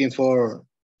for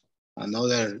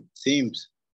another things.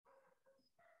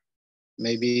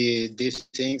 Maybe these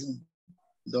things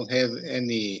don't have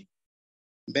any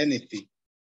benefit.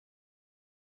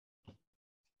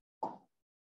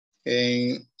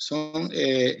 And some,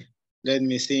 let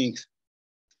me think.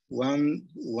 One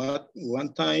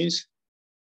times,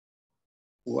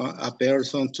 a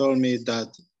person told me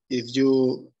that if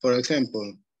you, for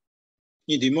example,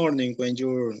 in the morning when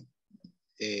you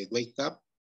wake up,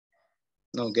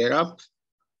 no, get up,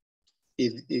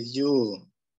 if you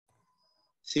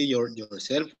see your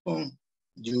cell phone,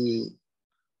 you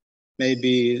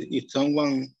maybe if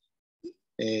someone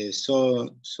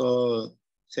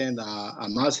send a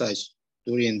message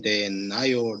during the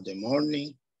night or the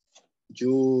morning,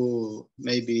 you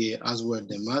maybe answer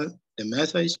the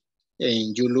message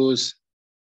and you lose,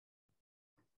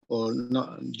 or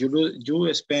not,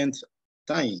 you spend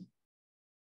time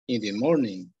in the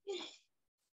morning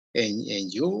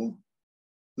and you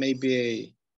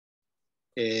maybe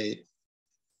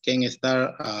can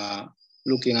start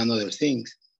looking at other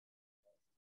things.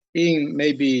 And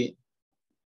maybe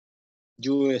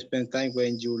you spend time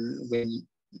when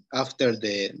after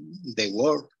the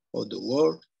work or the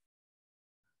work.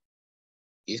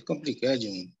 It's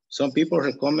complicated. Some people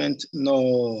recommend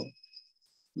no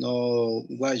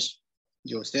watch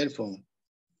your cell phone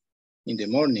in the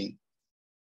morning,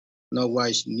 no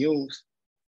watch news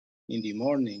in the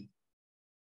morning,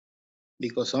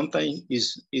 because sometimes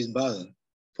it's bad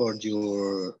for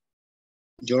your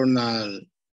journal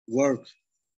work.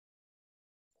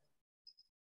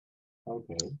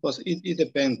 Okay. But it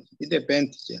depends. It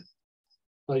depends. Yeah.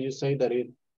 So you say that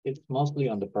it's mostly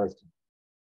on the person.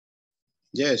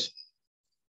 Yes.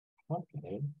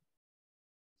 Okay.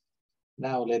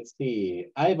 Now let's see.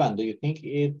 Ivan, do you think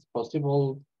it's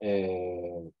possible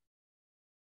to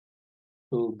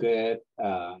get,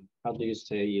 how do you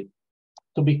say it,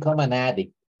 to become an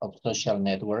addict of social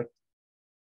network?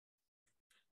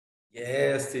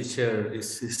 Yes, teacher.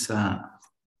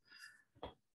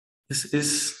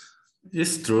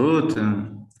 It's true.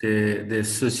 The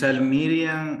social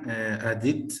media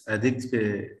addict. I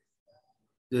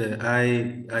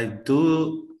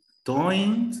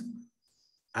don't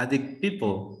addict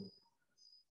people.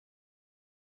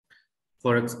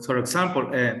 For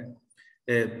example,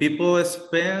 people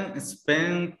spend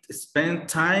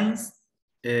times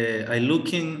I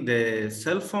looking the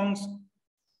cell phones,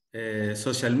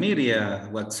 social media,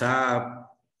 WhatsApp,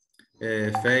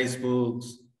 Facebook,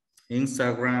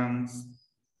 Instagram.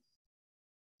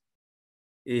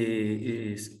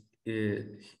 He's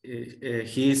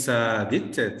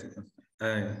addicted.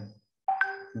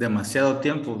 Demasiado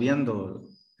tiempo viendo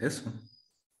eso.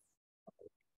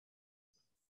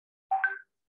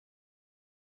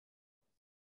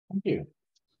 Thank you.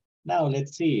 Now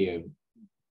let's see.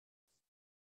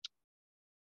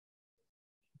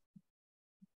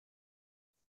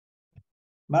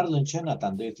 Marlon,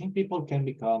 Jonathan, do you think people can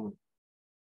become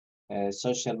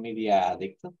social media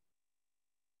addicted?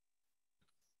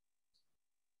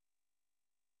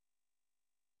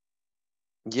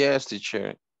 Yes,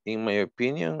 teacher. In my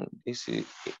opinion, this is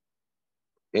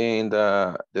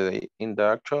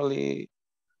actually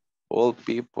all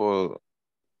people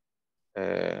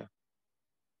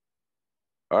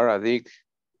are addicted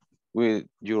with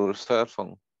your cell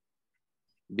phone,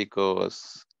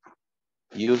 because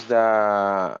use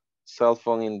the cell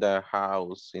phone in the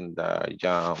house, in the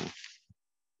jam,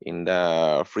 in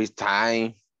the free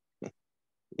time,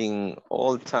 in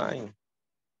all time.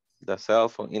 The cell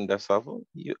phone, in the cell phone,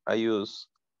 I use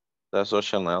the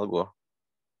social network.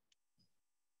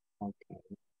 Okay.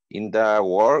 In the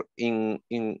work, in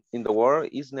the work,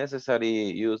 it's necessary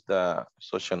use the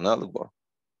social network.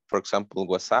 For example,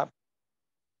 WhatsApp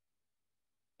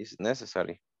is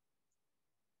necessary.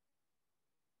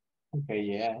 Okay,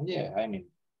 yeah, I mean.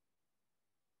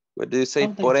 What do you say?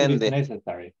 Sometimes it is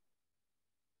necessary.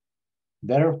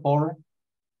 Therefore,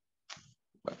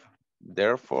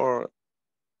 Therefore,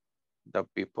 the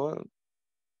people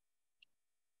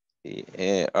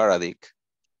are addict.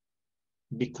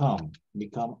 Become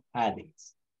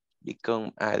addicts.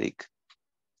 Become addict.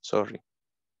 Sorry.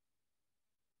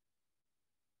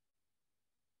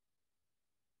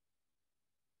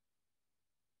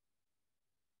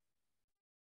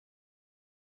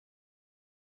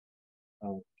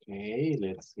 Okay,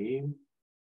 let's see.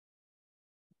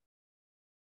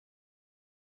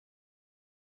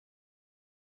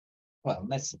 Well,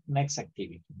 next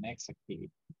activity.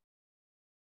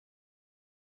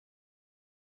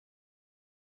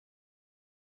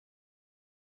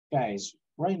 Guys,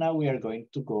 right now we are going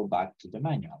to go back to the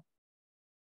manual.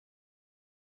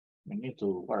 We need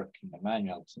to work in the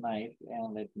manual tonight,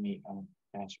 and let me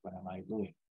catch what am I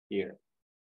doing here.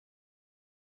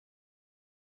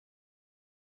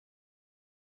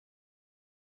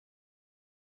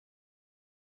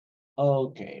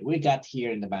 Okay, we got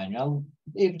here in the manual.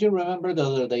 If you remember the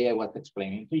other day, I was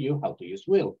explaining to you how to use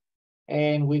will.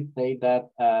 And we say that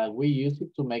we use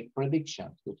it to make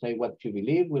predictions, to say what you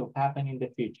believe will happen in the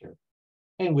future.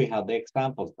 And we have the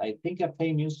examples. I think a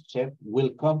famous chef will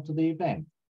come to the event.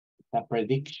 It's a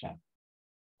prediction,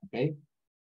 okay?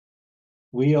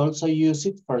 We also use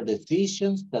it for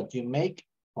decisions that you make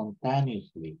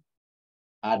spontaneously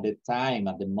at the time,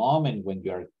 at the moment when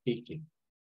you are speaking,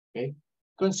 okay?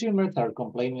 Consumers are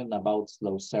complaining about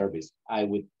slow service. I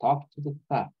will talk to the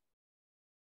staff.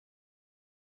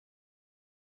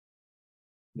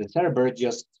 The server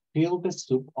just spilled the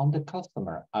soup on the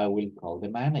customer. I will call the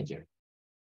manager.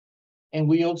 And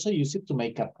we also use it to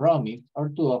make a promise or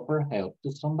to offer help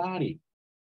to somebody.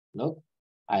 Look,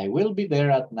 I will be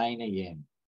there at 9 a.m.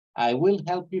 I will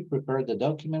help you prepare the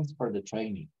documents for the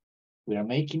training. We are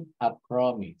making a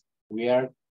promise. We are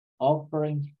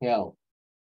offering help.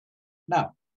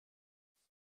 Now,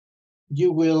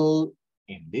 you will,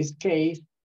 in this case,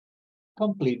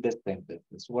 complete the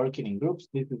sentences. Working in groups,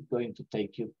 this is going to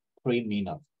take you 3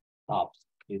 minutes tops.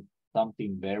 It's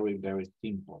something very, very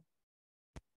simple.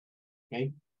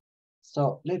 Okay,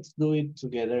 so let's do it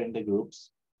together in the groups.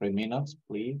 3 minutes,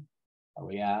 please.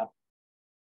 Hurry up.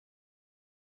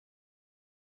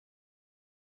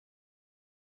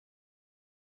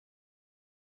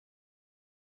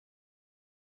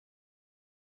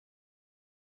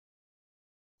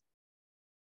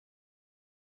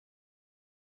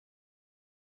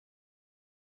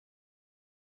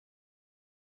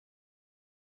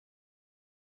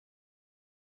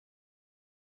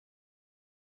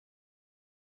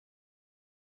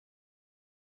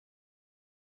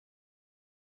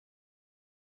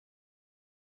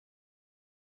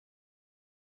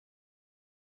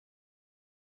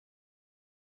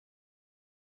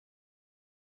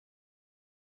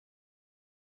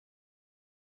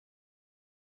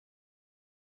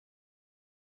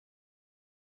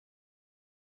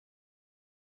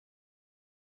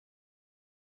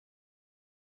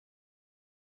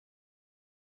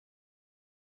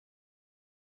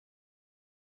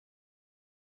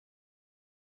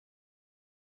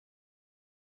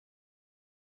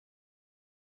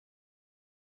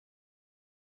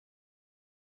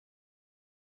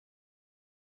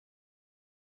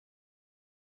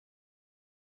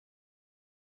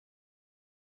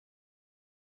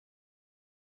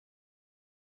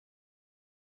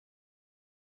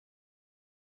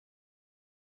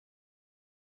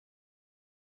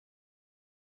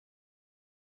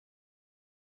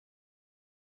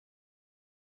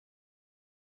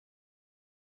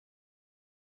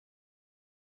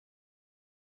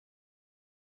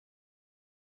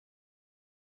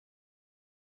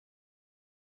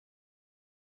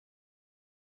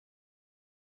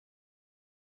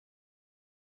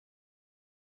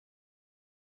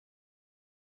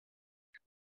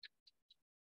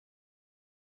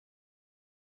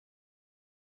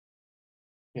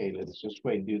 Okay, let's just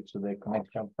wait due to the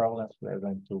connection problems. We're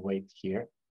going to wait here.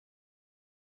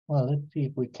 Well, let's see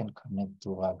if we can connect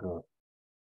to a group.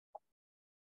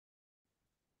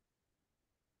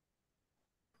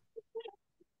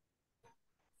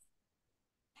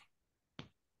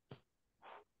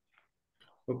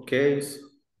 Okay.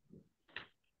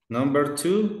 Number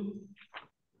 2.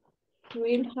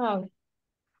 Will have.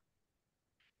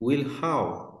 Will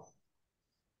have.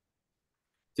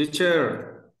 Teacher.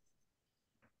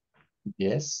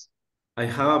 Yes. I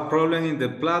have a problem in the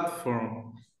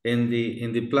platform. In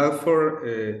the platform,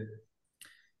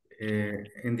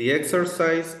 in the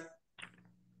exercise,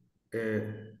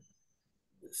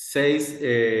 says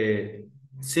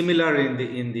similar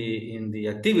in the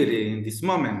activity in this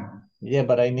moment. Yeah,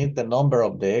 but I need the number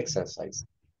of the exercise.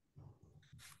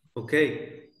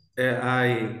 Okay.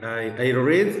 I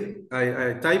read,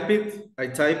 I type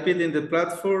it in the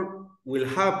platform, will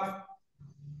have.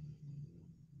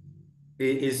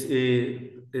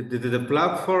 The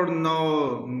platform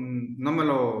no me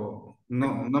lo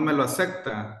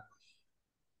acepta.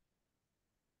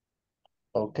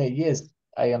 Okay, yes,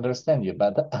 I understand you,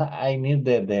 but I need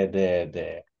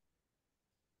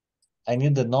I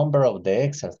need the number of the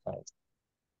exercise.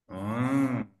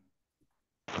 Ah,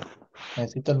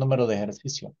 Necesito el número de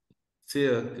ejercicio. sí,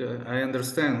 I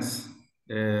understand.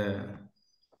 If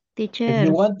Teacher,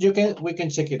 you want, we can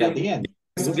check it at the end.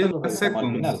 Si gusta, Give lo me a revisamos al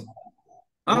second. final.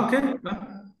 Ah, okay.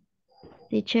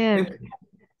 teacher,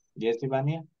 Yes,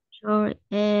 Ivania. sorry,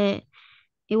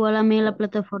 igual a mí la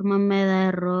plataforma me da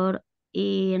error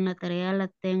y en la tarea la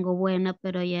tengo buena,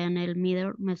 pero ya en el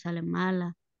middle me sale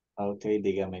mala. Okay,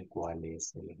 dígame cuál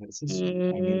es el ejercicio.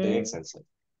 I need the exercise.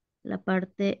 La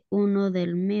parte 1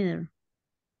 del middle.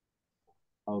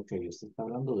 Okay, usted está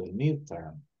hablando del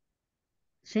midterm.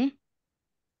 ¿Sí?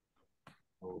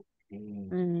 Okay.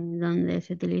 Donde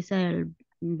se utiliza el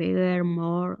bigger,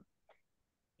 more.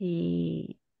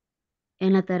 Y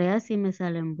en la tarea sí me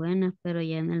salen buenas, pero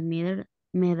ya en el middle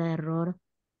me da error.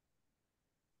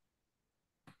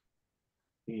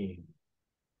 Sí.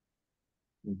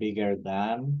 Bigger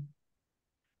than,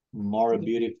 more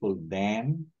beautiful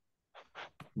than,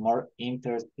 more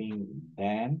interesting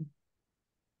than.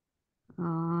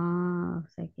 Ah, o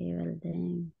sea que iba el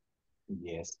de...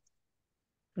 Yes.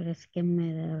 Pero es que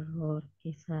me da error,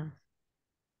 quizás.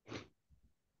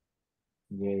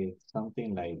 Yeah,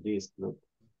 something like this. Look.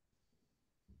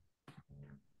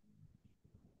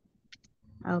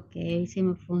 Ok, sí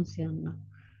me funcionó.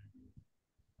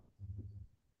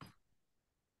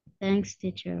 Thanks,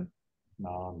 teacher.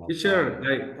 No Teacher,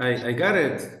 problem. I got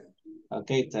it.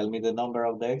 Okay, tell me the number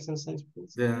of the exercise,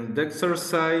 please. The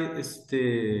exercise is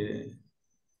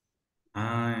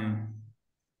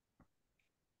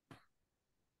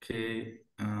okay,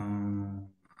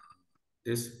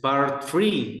 is part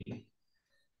 3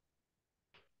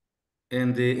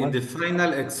 in the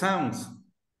final exams.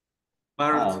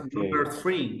 Part number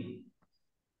 3.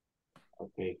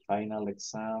 Okay, final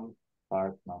exam,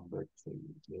 part number 3.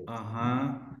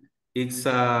 Yes.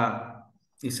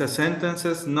 It's a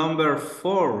sentences number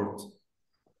 4.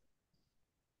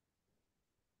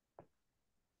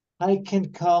 I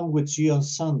can come with you on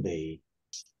Sunday.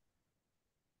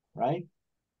 Right?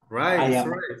 Right,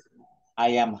 I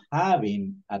am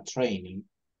having a training.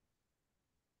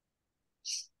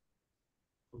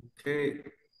 Okay.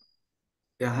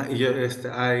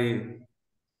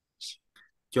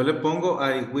 Yo le pongo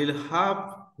I will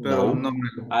have, pero no me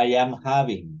lo... I am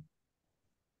having.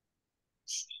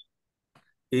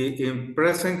 In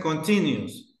present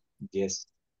continuous. Yes.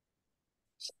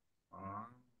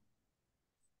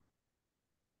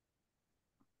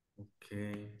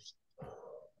 Okay.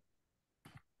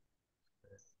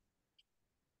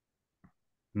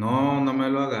 No me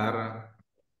lo agarra.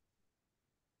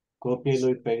 Cópielo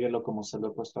y péguelo como se lo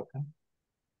he puesto acá.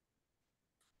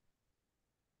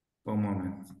 Un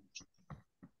momento.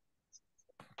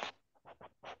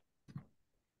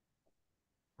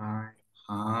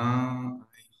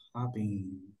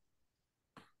 Having.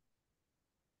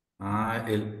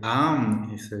 El am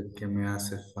es el que me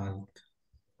hace falta.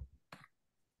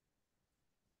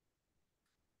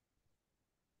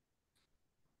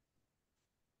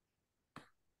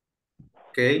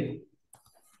 Okay.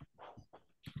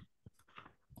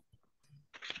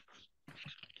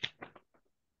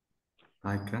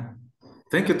 Okay.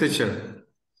 Thank you, teacher.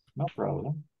 No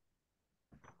problem.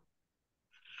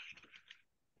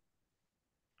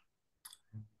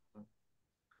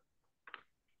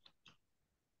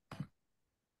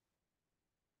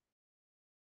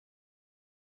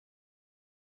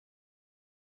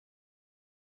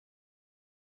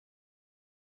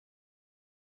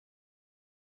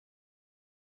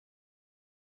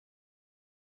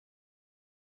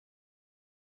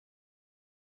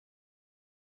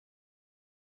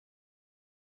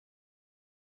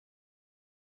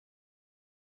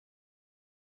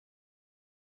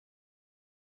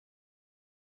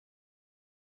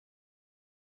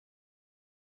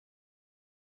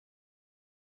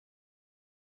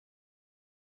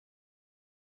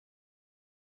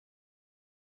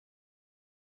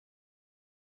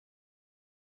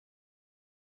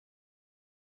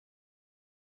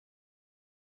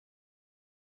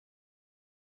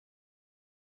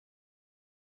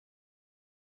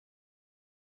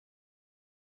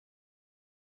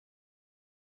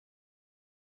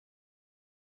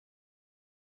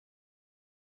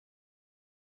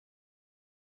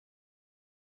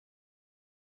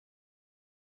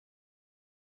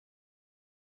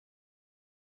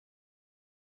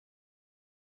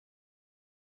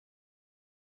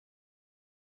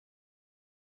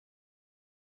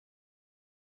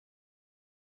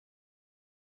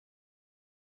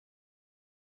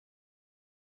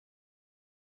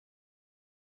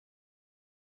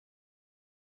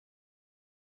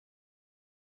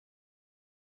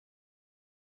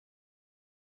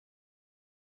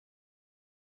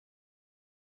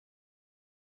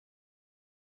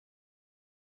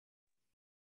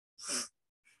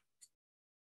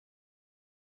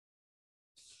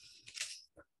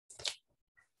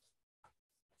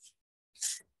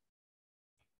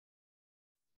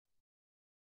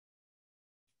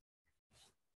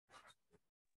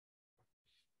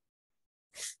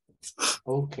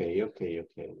 Okay.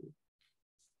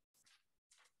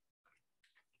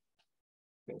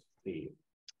 Let's see.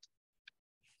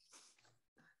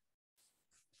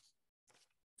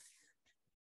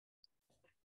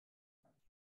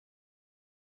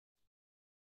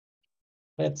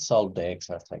 Let's solve the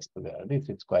exercise together. This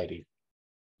is quite easy.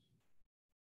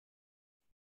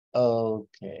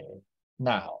 Okay,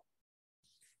 now,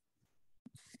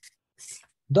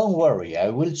 don't worry, I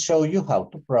will show you how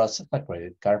to process a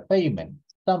credit card payment.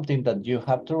 Something that you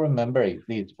have to remember is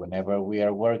this: whenever we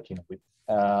are working with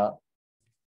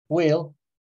will,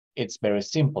 it's very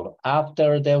simple.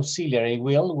 After the auxiliary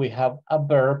will, we have a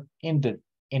verb in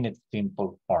its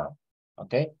simple form.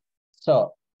 Okay,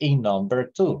 so in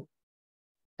number 2,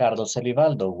 Carlos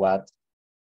Elivaldo, what?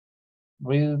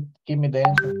 Give me the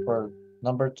answer for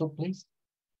number 2, please.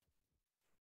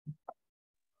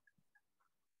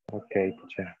 Okay,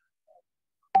 teacher.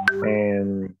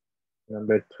 And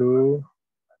number 2,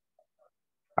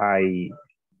 I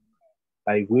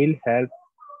will help.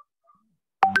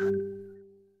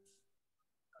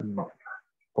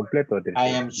 Completo. I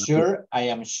am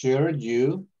sure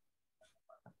you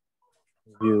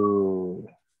will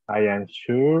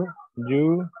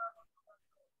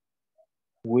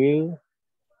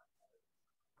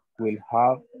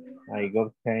have a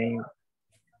good time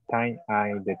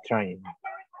on the train.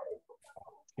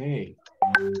 Okay,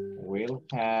 we'll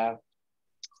have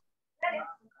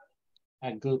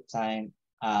a good time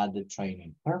at the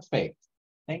training. Perfect.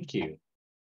 Thank you.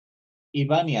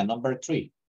 Ivania, number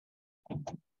 3.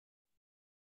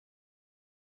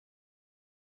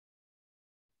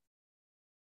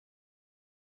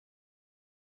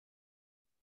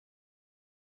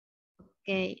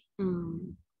 Okay.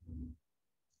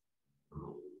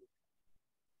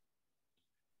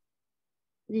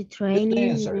 The training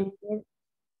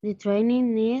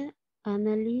need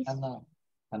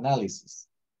analysis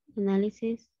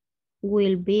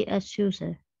will be a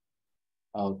user.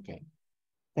 Okay,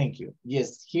 thank you.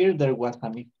 Yes, here there was a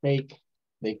mistake.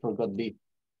 They forgot this.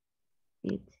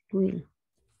 It will.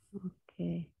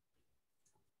 Okay.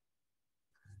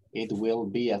 It will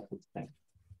be a success.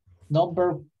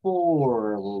 Number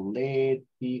 4. Let's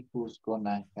see who's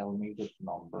gonna help me with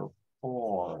number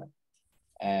 4.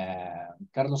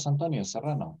 Carlos Antonio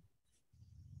Serrano.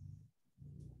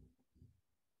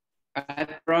 I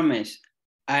promise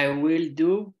I will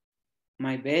do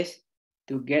my best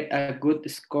to get a good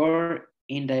score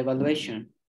in the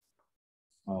evaluation.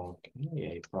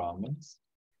 Okay, I promise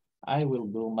I will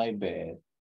do my best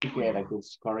to get a good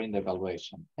score in the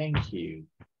evaluation. Thank you.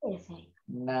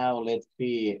 Now let's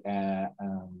see.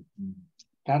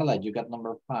 Carla, you got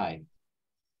number 5.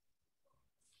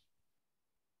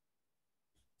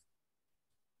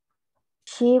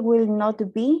 She will not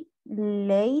be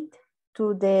late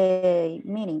to the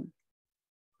meeting.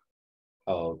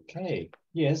 Okay,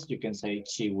 yes, you can say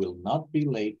she will not be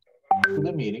late to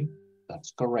the meeting.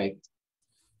 That's correct.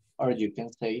 Or you can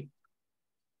say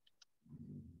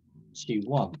she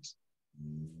won't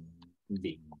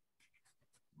be.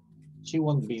 She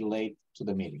won't be late to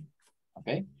the meeting.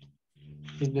 Okay,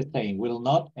 it's the same. Will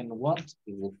not and won't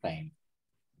is the same.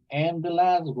 And the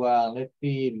last one, let's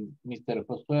see, Mr.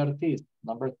 Josué Ortiz,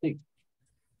 number 6.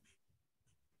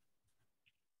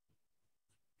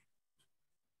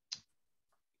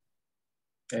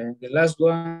 And the last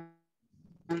one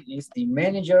is the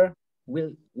manager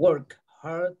will work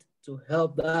hard to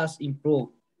help us improve.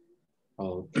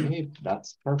 Okay,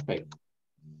 that's perfect.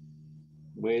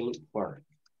 Will work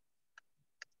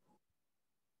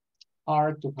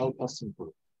hard to help us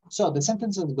improve. So the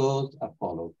sentences goes as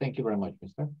follows. Thank you very much,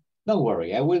 mister. Don't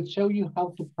worry, I will show you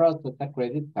how to process a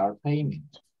credit card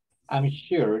payment. I'm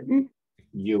sure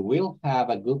you will have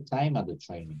a good time at the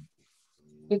training.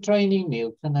 The training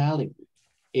needs analysis.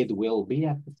 It will be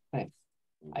a success.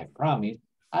 I promise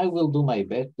I will do my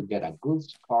best to get a good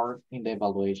score in the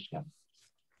evaluation.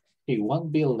 She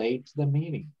won't be late to the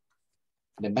meeting.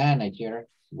 The manager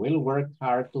will work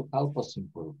hard to help us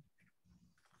improve.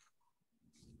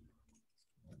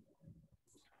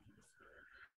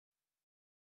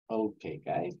 Okay,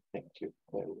 guys, thank you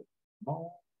very much.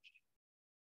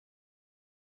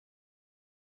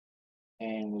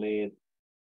 And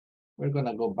we're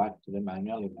gonna go back to the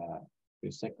manual in a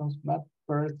few seconds, but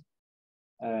first,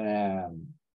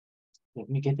 let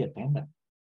me get the attendance.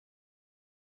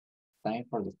 Time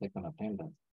for the second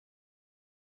attendance.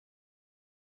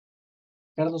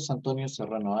 Carlos Antonio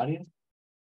Serrano Arias.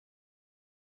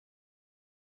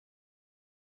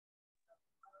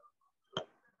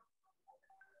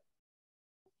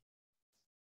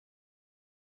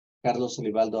 Carlos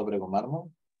Elivaldo Abrego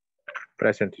Marmo.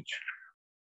 Present, teacher.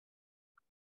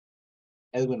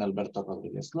 Edwin Alberto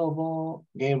Rodríguez Lobo,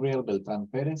 Gabriel Beltrán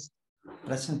Pérez,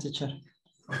 Present, teacher.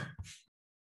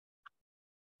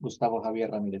 Gustavo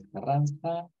Javier Ramírez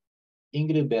Carranza,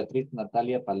 Ingrid Beatriz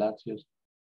Natalia Palacios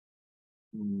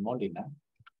Molina,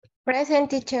 Present,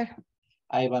 teacher.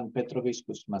 Ivan Petrovich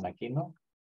Guzmán Aquino,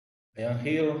 I am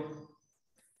here.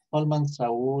 Holman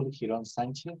Saúl Girón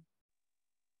Sánchez,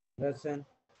 Present.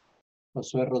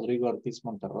 Josué Rodrigo Ortiz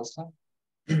Monterrosa,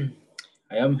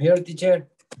 I am here, teacher.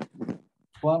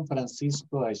 Juan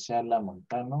Francisco Ayala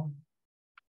Montano,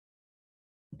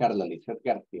 Carla Lizeth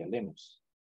García Lemos,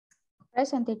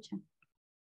 Present, teacher.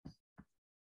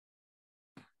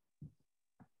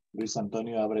 Luis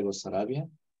Antonio Ábrego Sarabia,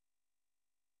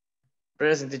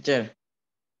 Present, teacher.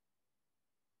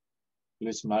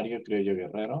 Luis Mario Criollo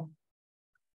Guerrero,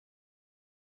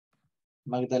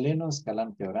 Magdaleno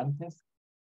Escalante Orantes,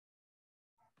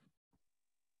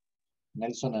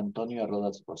 Nelson Antonio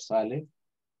Rodas Rosales,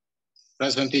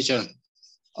 Present, teacher.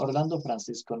 Orlando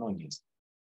Francisco Núñez,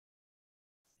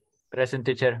 Present,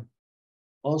 teacher.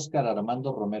 Oscar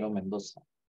Armando Romero Mendoza,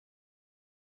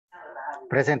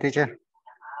 Present, teacher.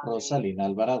 Rosalina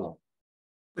Alvarado,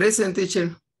 Present,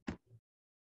 teacher.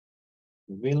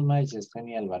 Vilma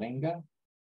Yesenia Alvarenga,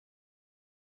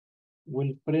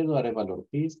 Wilfredo Arevalo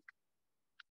Ortiz,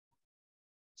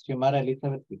 Xiomara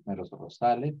Elizabeth Cisneros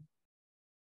Rosales,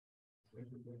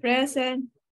 Present.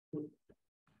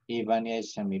 Ivania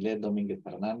Chamilet Domínguez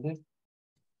Fernández,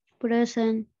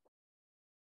 Present.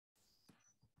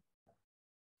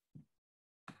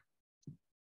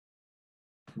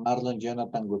 Marlon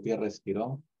Jonathan Gutiérrez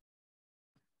Quirón,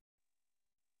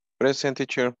 Present,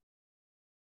 teacher.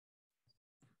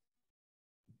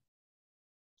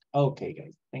 Okay,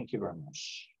 guys, thank you very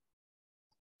much.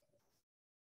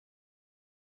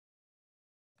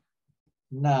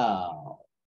 Now,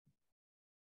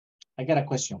 I got a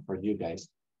question for you guys.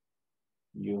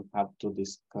 You have to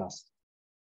discuss.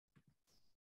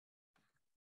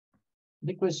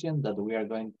 The question that we are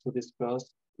going to discuss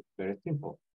is very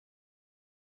simple.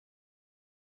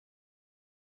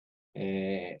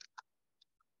 Let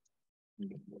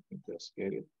me just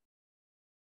get it.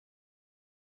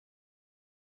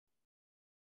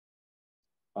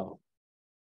 Oh,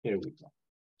 here we go.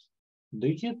 Do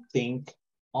you think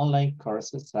online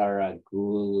courses are a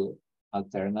good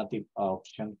alternative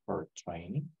option for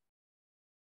training?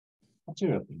 What's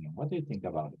your opinion? What do you think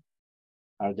about it?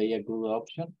 Are they a good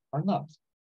option or not?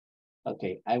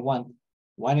 Okay, I want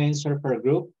one answer per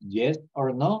group, yes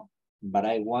or no, but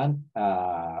I want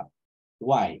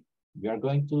why. You are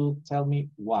going to tell me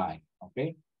why,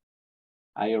 okay?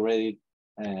 I already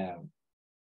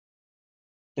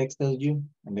texted you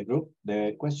in the group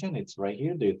the question. It's right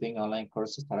here. Do you think online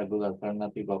courses are a good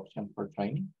alternative option for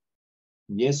training?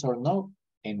 Yes or no,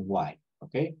 and why,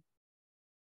 okay?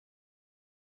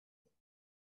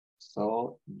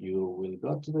 So you will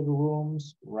go to the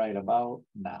rooms right about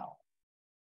now.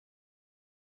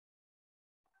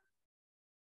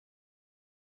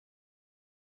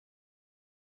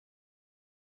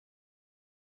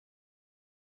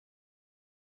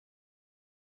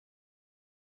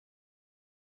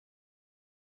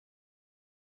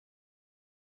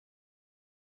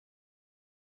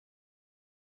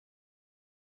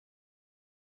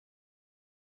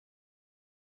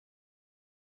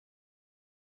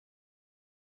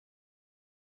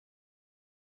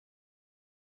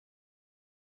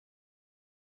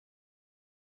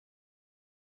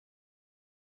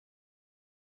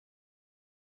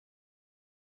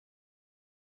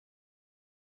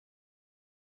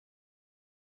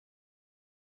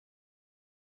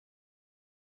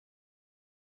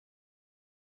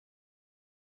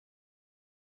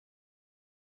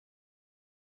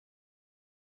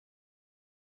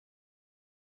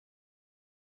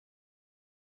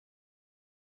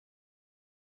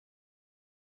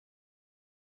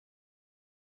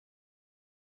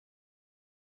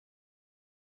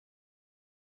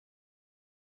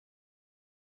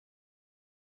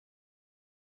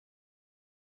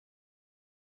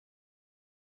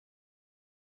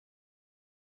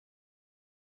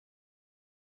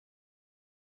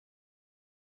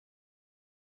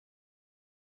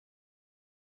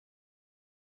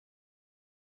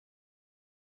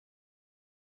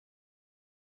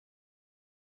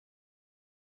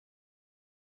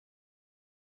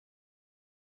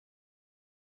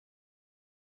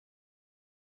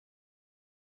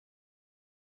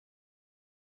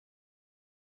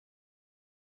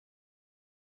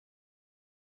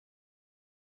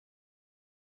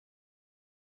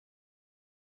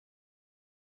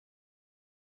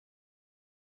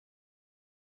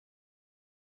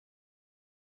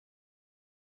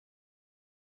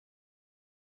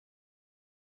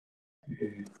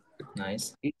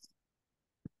 Nice. It's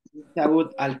a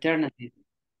good alternative.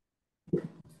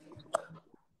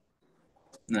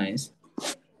 Nice.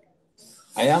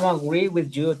 I am agree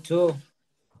with you too,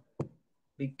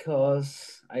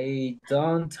 because I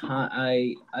don't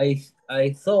I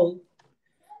thought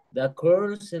the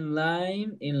course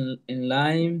online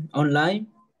online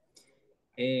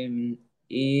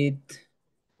it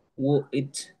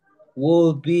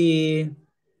would be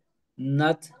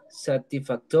not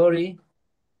satisfactory,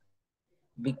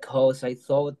 because I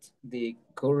thought the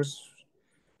course,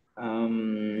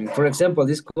 for example,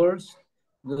 this course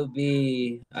will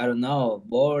be, I don't know,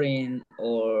 boring,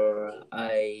 or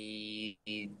I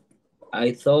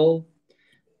thought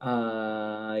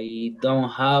I don't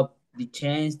have the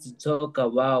chance to talk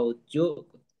about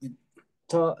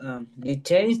the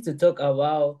chance to talk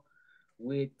about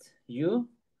with you,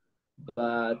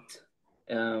 but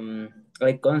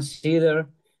I consider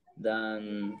that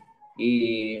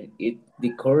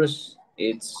the course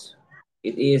it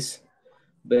is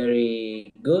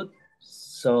very good,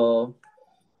 so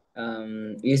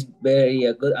it's very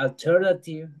a good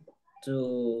alternative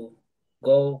to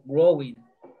go growing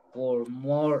for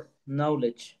more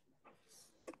knowledge.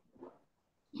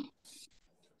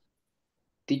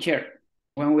 Teacher,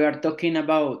 when we are talking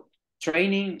about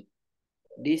training,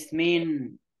 this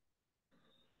mean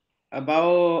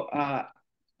about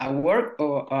a work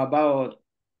or about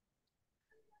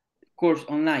course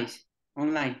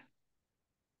online?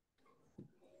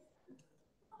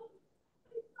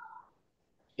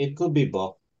 It could be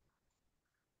both.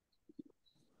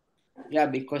 Yeah,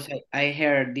 because I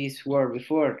heard this word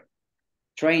before,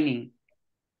 training.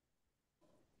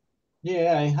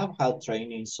 Yeah, I have had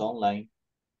trainings online.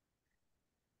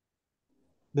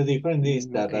 The difference is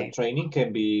that the training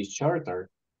can be shorter.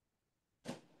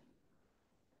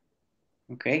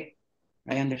 Okay,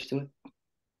 I understood.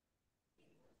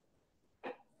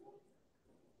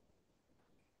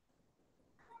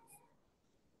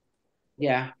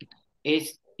 Yeah,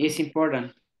 it's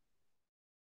important.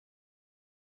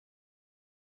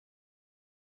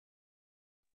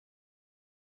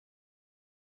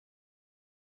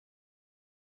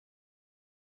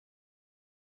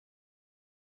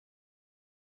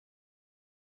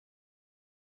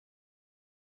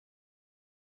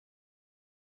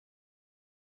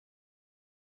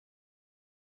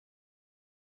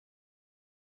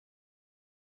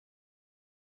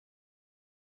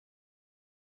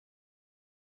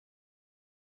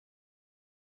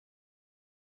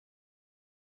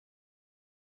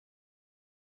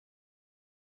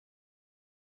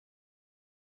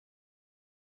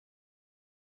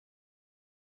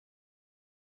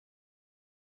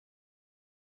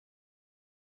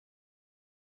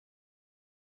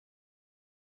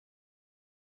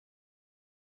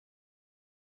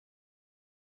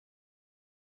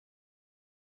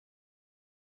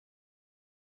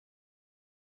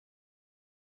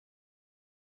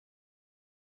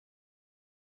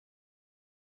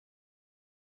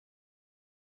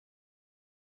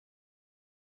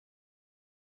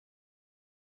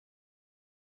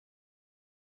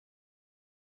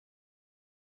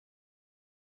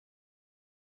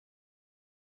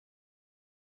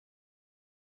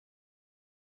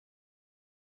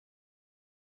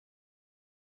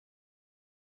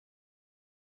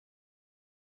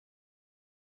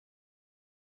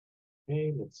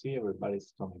 Okay, let's see,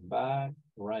 everybody's coming back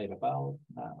right about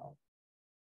now.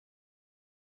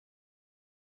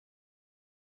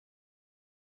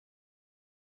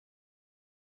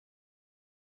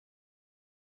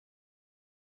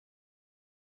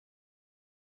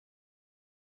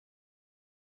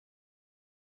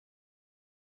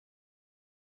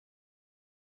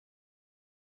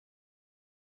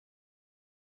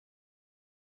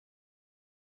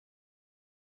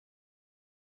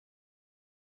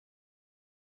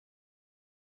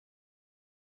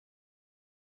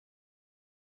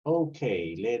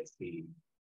 Okay, let's see.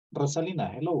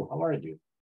 Rosalina, hello, how are you?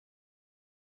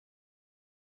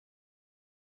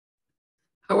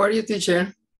 How are you,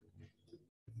 teacher?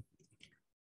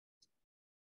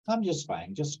 I'm just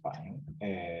fine, just fine.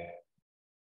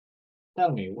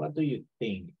 Tell me, what do you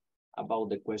think about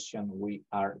the question we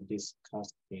are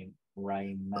discussing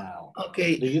right now?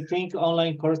 Okay. Do you think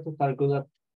online courses are good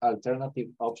alternative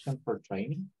option for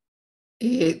training?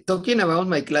 Talking about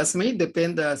my classmate,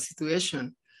 depend the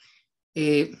situation.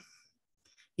 If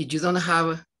you don't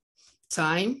have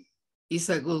time, it's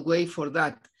a good way for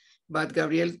that. But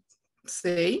Gabriel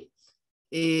say,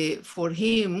 for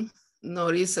him,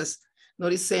 not is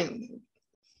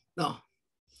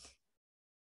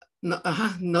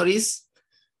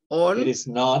all. It is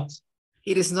not.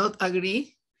 It is not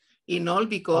agree in all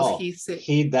because Oh,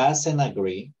 he doesn't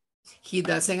agree. He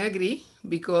doesn't agree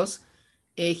because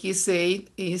he said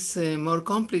it's more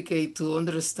complicated to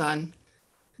understand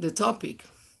the topic.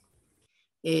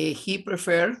 He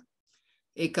prefer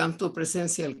come to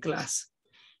presencial class.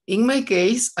 In my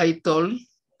case, I told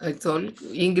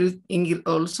Ingrid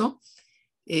also,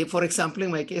 for example,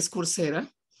 in my case, Coursera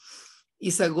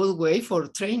is a good way for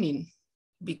training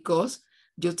because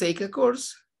you take a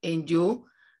course and you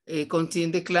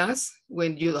continue the class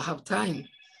when you don't have time.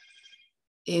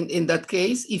 In that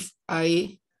case, if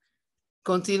I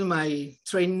continue my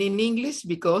training in English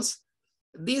because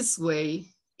this way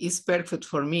is perfect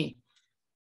for me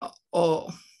or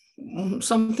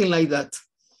something like that.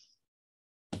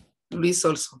 Luis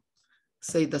also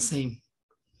say the same.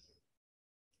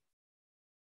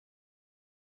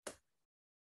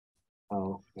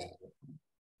 Okay.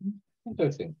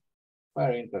 Interesting.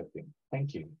 Very interesting.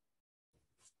 Thank you.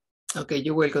 Okay,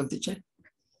 you're welcome, teacher.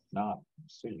 No,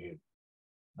 see,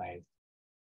 nice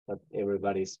that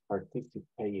everybody's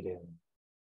participating.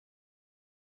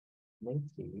 Let's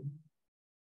see.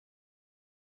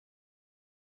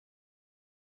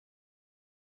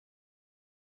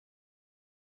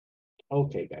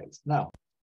 Okay, guys, now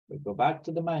we go back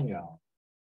to the manual.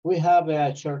 We have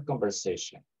a short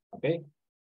conversation, okay?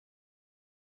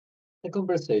 The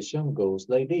conversation goes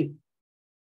like this.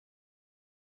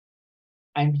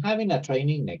 I'm having a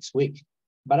training next week,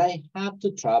 but I have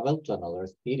to travel to another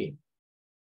city.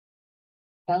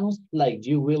 Sounds like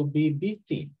you will be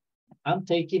busy. I'm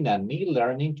taking an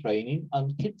e-learning training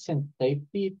on kitchen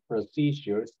safety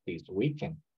procedures this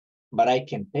weekend, but I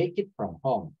can take it from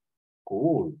home.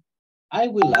 Cool. I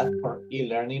will ask for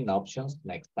e-learning options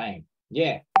next time.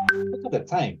 Yeah, look at the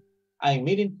time. I'm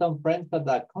meeting some friends at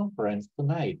that conference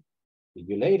tonight. See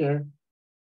you later.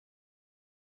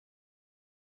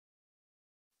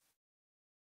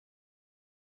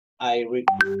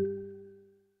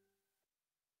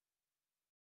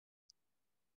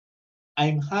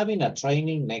 I'm having a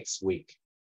training next week,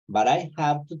 but I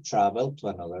have to travel to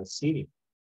another city.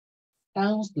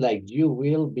 Sounds like you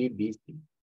will be busy.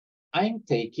 I'm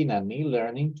taking an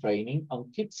e-learning training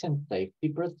on kitchen safety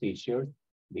procedures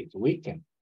this weekend,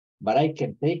 but I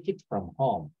can take it from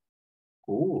home.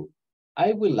 Cool.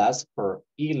 I will ask for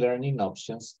e-learning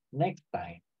options next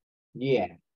time. Yeah,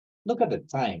 look at the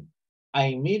time.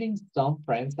 I'm meeting some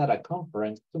friends at a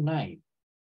conference tonight.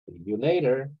 See you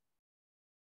later.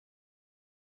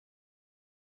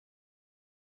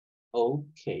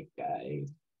 Okay, guys.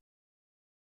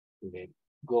 Let's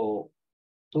go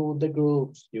to the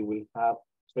groups. You will have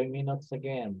 3 minutes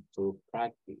again to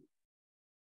practice.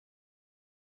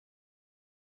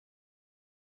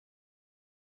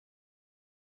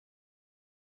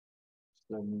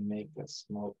 Let me make a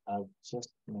small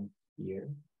adjustment here.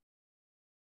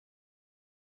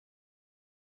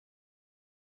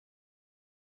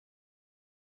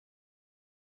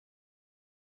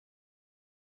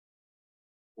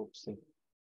 Oopsie.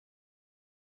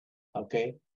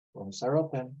 Okay, rooms are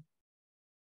open.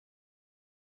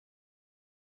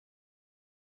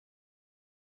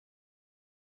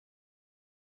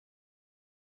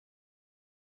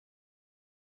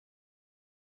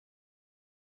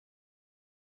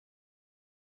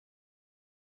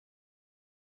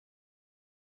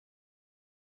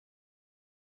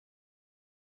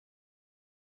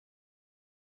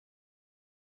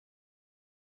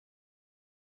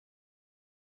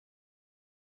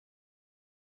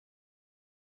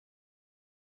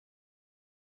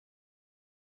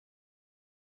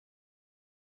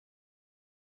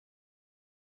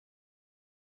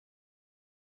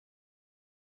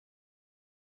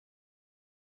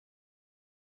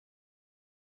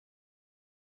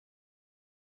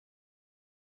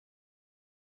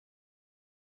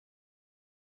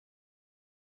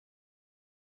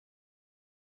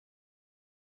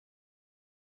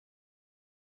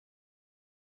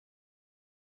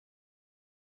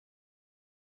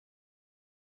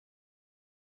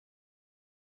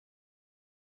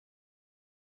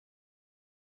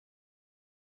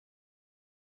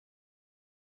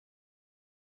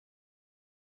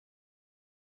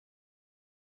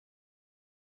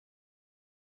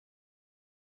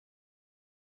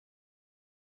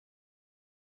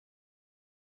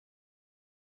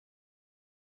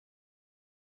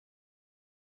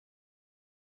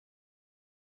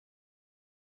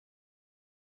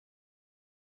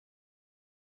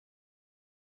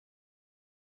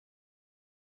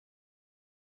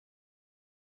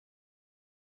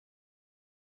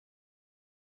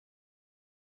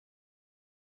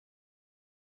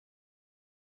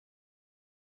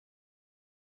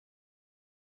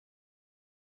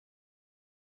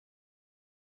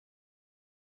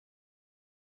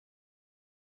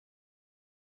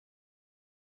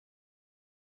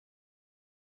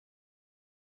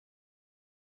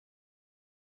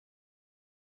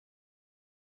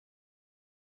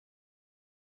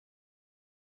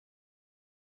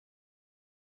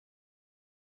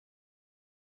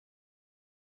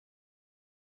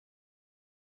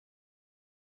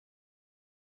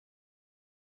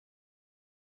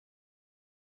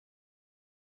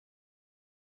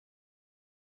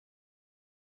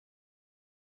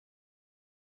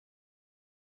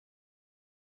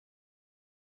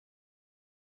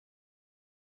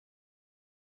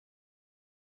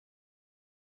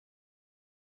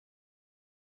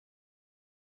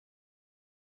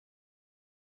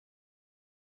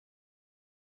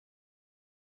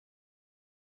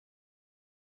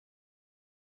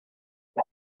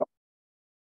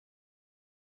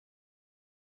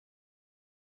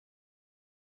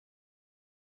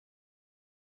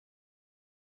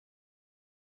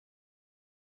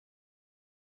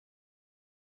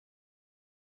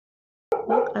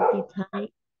 at the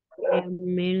time,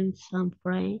 meeting some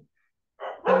friends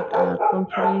at a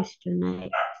conference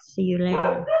tonight. See you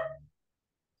later.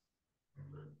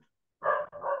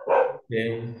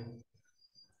 Okay.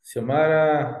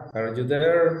 Xiomara, are you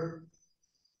there?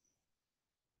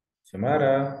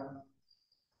 Xiomara?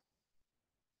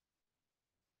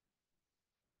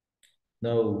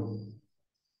 No.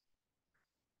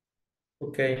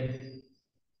 Okay.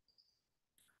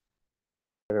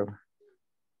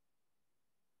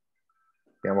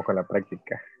 Sigamos con la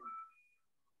práctica.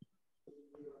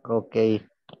 Okay.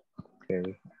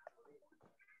 Okay.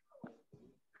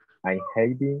 I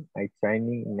having a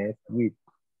training next week,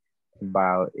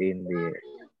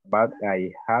 but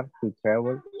I have to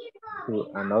travel to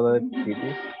another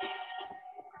city.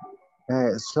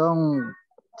 Some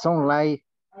like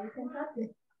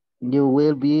you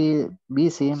will be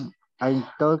busy. I'm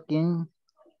talking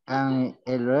and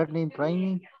a learning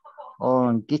training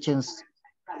on kitchen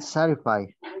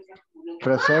certified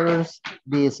procedures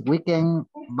this weekend,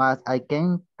 but I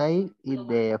can take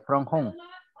it from home.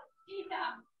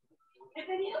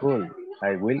 Cool.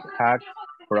 I will hack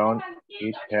from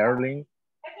it early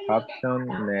option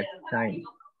next time.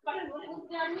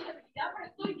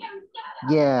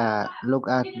 Yeah, look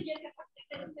at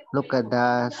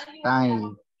that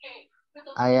time.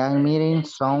 I am meeting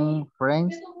some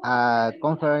friends at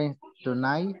conference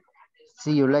tonight.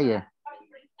 See you later.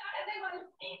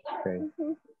 Okay.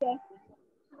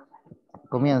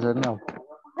 Comienza, no.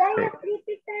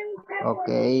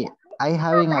 Okay, I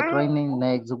having a training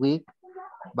next week,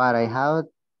 but I have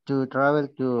to travel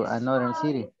to another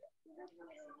city.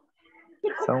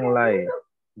 Sound like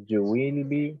you will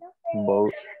be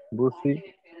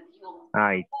busy.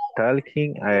 I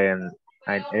talking an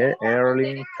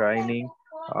early training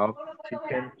of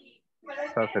chicken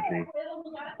sausage.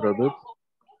 Product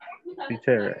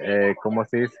teacher, ¿cómo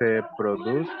se dice?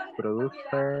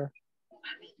 Producer.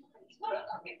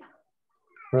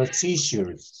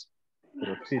 Procedures.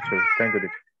 Procedure, thank you.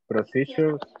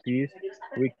 Procedure this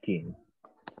weekend,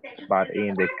 but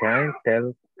in the can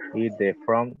tell it the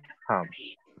from home.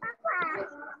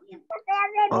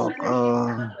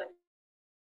 Oh,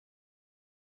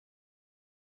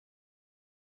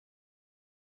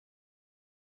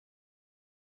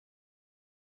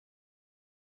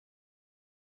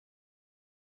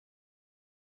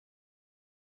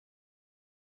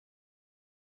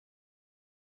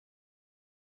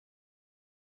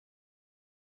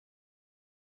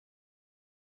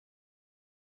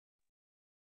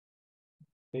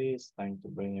 It's time to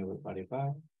bring everybody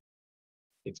back.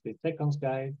 60 seconds,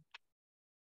 guys.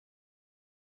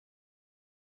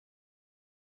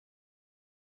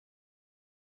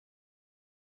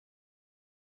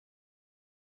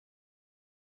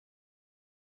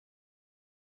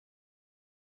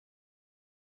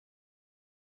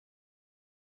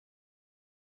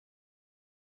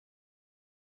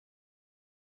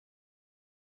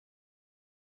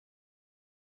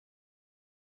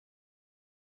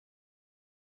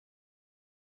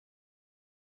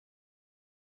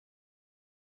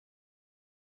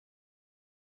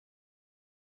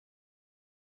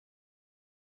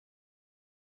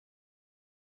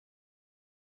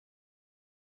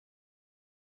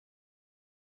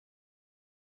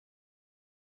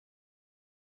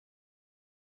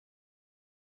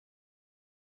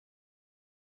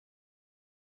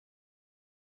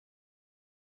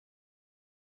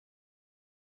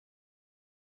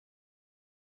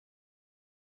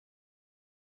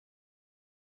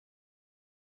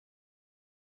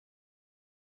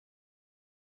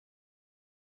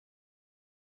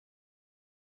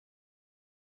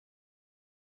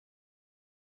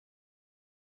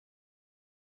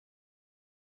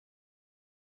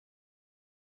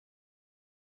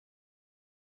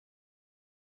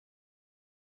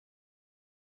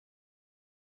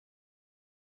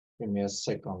 Give me a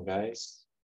second, guys.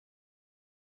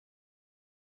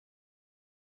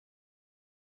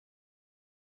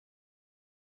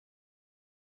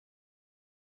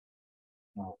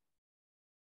 No.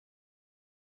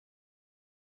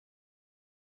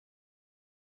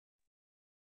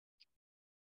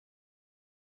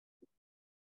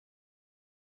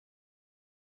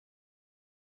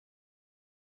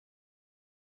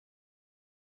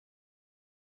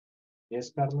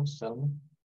 Yes, Carlos, tell me.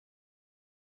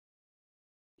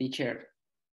 Teacher.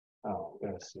 Oh,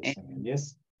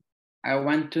 yes. I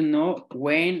want to know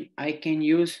when I can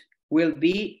use will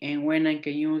be and when I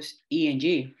can use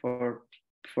ing for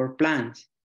plans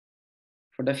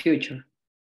for the future.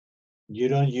 You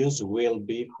don't use will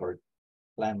be for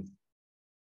plans.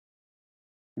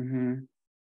 Mm-hmm.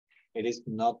 It is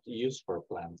not used for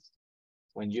plans.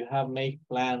 When you have made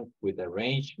plans with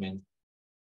arrangement,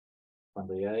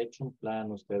 cuando ya ha hecho un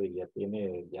plan usted y ya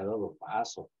tiene, ya dado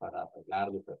pasos para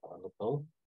arreglarlo y prepararlo todo,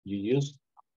 you use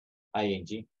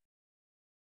ing.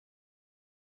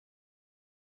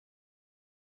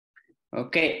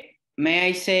 Okay, may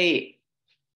I say,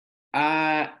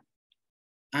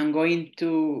 I'm going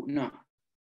to, no.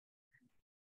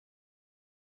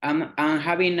 I'm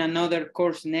having another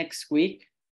course next week.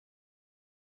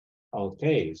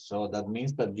 Okay, so that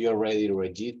means that you already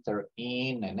registered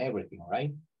in and everything,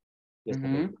 right? Ya está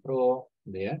registrado,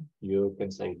 there, you can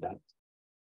say that.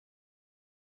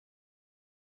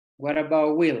 What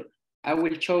about Will? I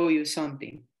will show you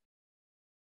something.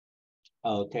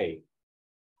 Okay.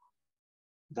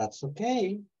 That's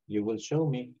okay. You will show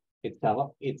me. It's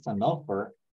an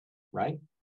offer, right?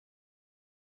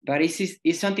 But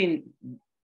it's something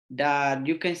that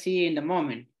you can see in the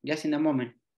moment, just in the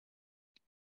moment.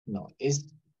 No, it's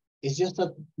just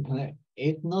that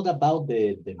it's not about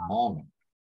the moment.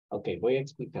 Ok, voy a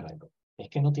explicar algo. Es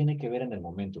que no tiene que ver en el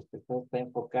momento. Usted se está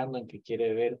enfocando en que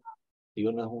quiere ver si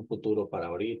uno es un futuro para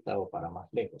ahorita o para más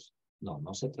lejos. No,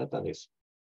 no se trata de eso.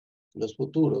 Los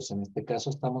futuros, en este caso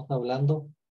estamos hablando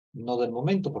no del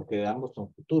momento, porque ambos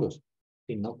son futuros,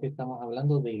 sino que estamos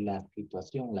hablando de la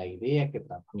situación, la idea que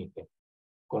transmite.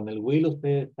 Con el will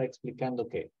usted está explicando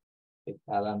que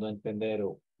está dando a entender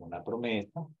una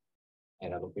promesa,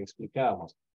 era lo que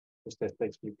explicábamos. Usted está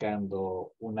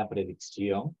explicando una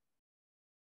predicción,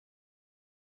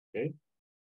 ¿okay?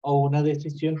 O una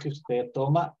decisión que usted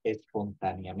toma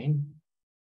espontáneamente.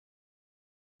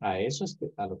 A eso es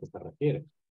a lo que se refiere.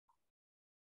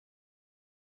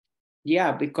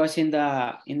 Yeah, because in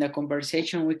the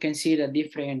conversation we can see the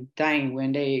different time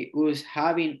when they use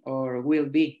having or will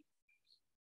be.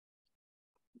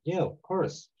 Yeah, of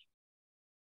course.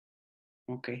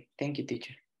 Okay, thank you,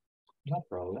 teacher. No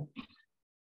problem.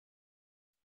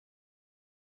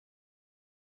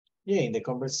 Yeah, in the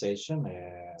conversation,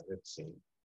 let's see.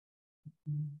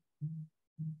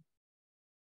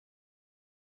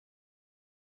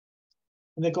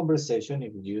 In the conversation,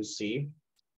 if you see,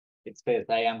 it says,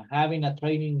 I am having a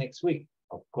training next week.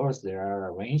 Of course, there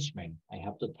are arrangements. I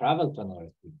have to travel to another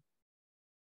city.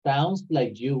 Sounds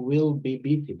like you will be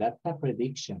busy. That's a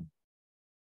prediction.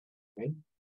 Okay.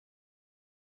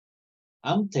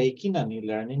 I'm taking an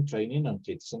e-learning training on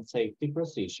citizen safety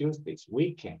procedures this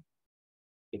weekend.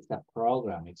 It's a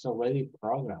program. It's already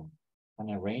programmed,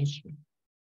 an arrangement.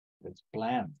 It's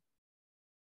planned.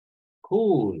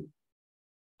 Cool.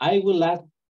 I will ask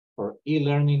for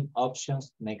e-learning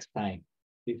options next time.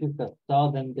 This is a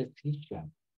sudden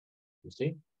decision. You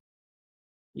see?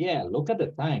 Yeah, look at the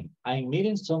time. I'm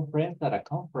meeting some friends at a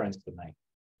conference tonight.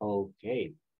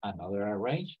 Okay, another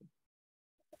arrangement.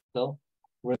 So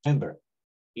remember,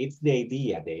 it's the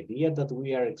idea. The idea that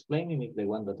we are explaining is the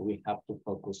one that we have to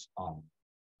focus on.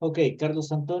 Okay,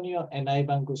 Carlos Antonio and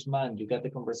Ivan Guzman, you got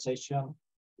the conversation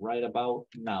right about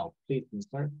now. Please,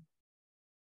 mister.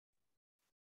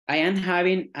 I am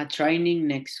having a training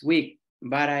next week,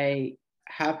 but I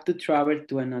have to travel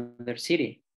to another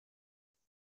city.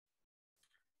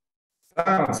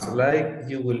 Sounds like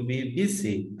you will be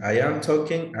busy. I am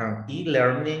taking an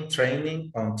e-learning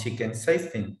training on chicken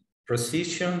safety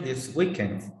precision this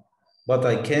weekend, but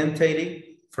I can take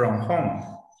it from home.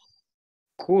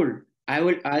 Cool. I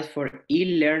will ask for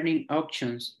e-learning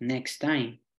options next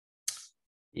time.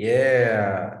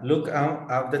 Yeah, look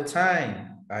out at the time.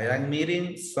 I am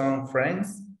meeting some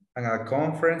friends at a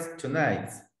conference tonight.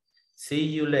 See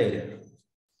you later.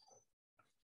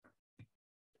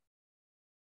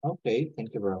 Okay,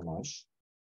 thank you very much.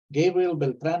 Gabriel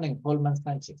Beltran and Coleman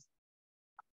Sanchez.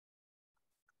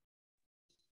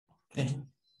 Okay.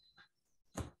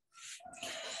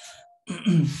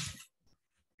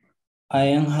 I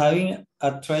am having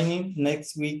a training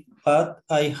next week, but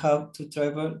I have to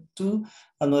travel to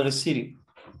another city.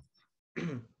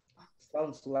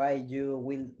 Sounds like you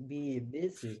will be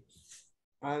busy.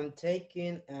 I'm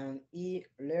taking an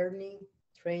e-learning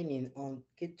training on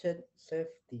kitchen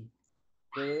safety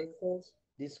procedures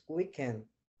this weekend,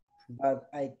 but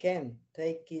I can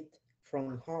take it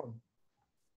from home.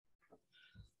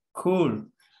 Cool.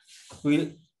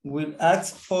 We'll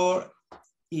ask for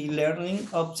e-learning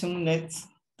option next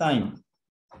time.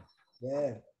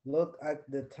 Yeah, look at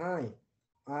the time.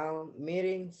 I'm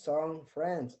meeting some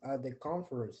friends at the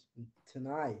conference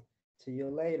tonight. See you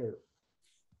later.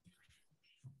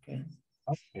 Okay,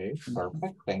 okay,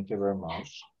 perfect. Thank you very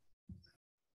much.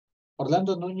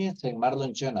 Orlando Núñez and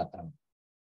Marlon Jonathan.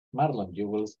 Marlon, you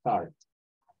will start.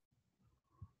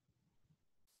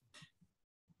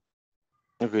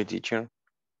 Okay, teacher.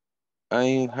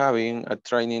 I'm having a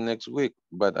training next week,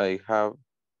 but I have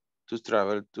to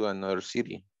travel to another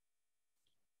city.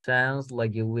 Sounds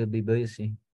like you will be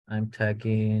busy. I'm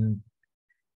taking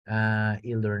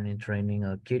e-learning training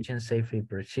on kitchen safety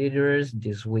procedures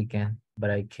this weekend,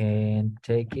 but I can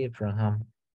take it from home.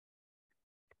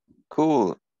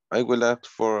 Cool. I will ask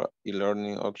for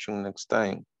e-learning option next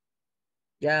time.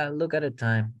 Yeah, look at the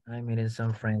time. I'm meeting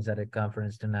some friends at a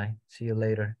conference tonight. See you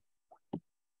later.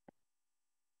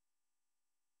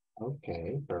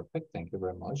 Okay, perfect. Thank you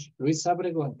very much. Luis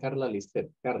Abrego and Carla Listet.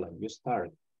 Carla, you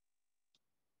start.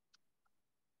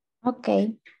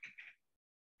 Okay.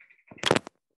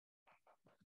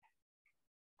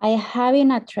 I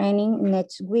having a training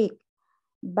next week,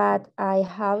 but I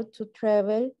have to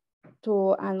travel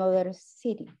to another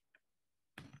city.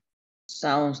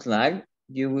 Sounds like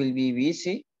you will be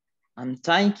busy. I'm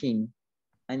taking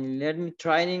and learning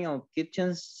training on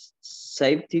kitchen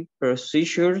safety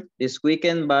procedures this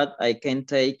weekend, but I can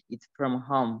take it from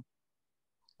home.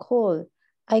 Cool.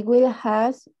 I will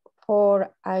ask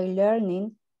for a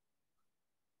learning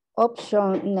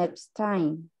option next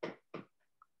time.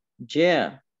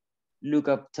 Yeah, look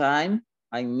up time.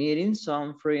 I'm meeting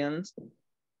some friends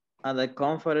at a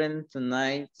conference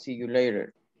tonight. See you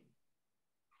later.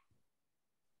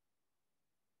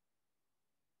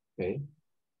 Okay.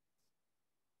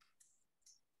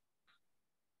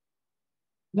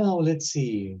 Now let's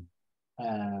see.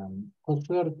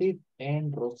 Josué Ortiz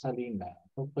and Rosalina.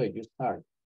 Josué, you start.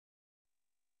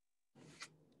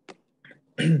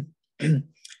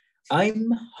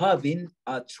 I'm having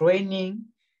a training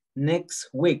next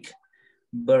week,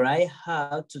 but I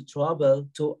have to travel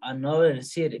to another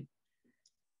city.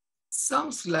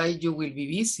 Sounds like you will be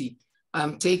busy.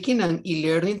 I'm taking an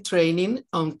e-learning training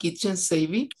on kitchen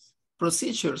safety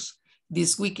procedures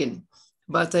this weekend,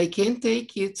 but I can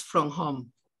take it from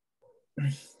home.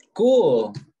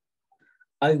 Cool.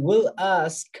 I will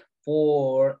ask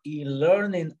for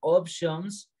e-learning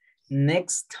options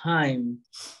next time.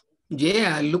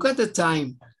 Yeah, look at the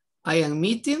time. I am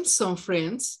meeting some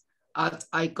friends at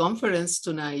a conference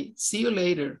tonight. See you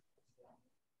later.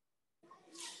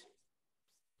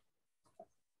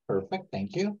 Perfect,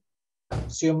 thank you.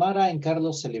 Xiomara and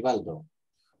Carlos Elivaldo.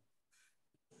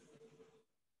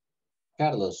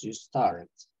 Carlos, you start.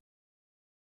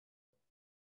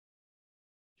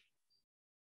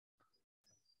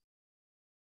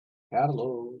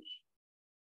 Carlos.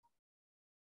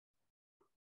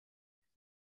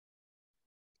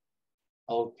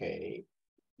 Okay.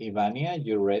 Ivania,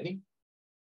 you ready?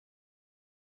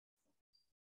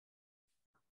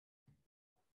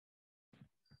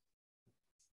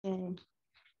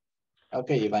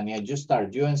 Okay, Ivania, you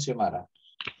start. You and Xiomara.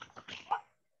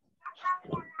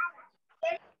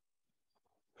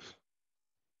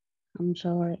 I'm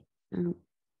sorry.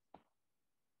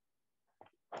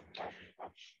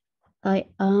 I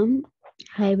am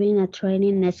having a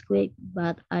training next week,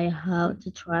 but I have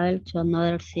to travel to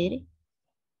another city.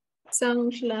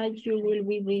 Sounds like you will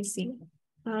be busy.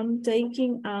 I'm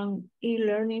taking an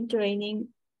e-learning training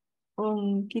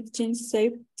on kitchen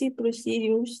safety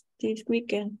procedures this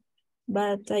weekend,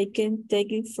 but I can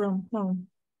take it from home.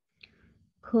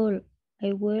 Cool.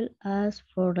 I will ask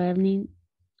for learning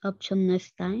option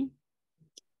next time.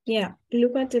 Yeah,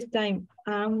 look at the time.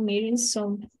 I'm meeting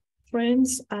some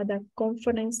friends at a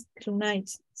conference tonight.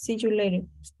 See you later.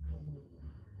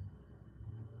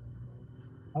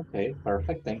 Okay,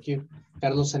 perfect. Thank you.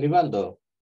 Carlos Elivaldo,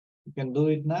 you can do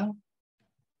it now?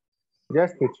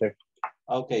 Yes, teacher.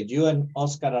 Okay, you and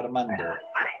Oscar Armando.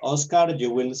 Oscar, you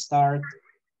will start.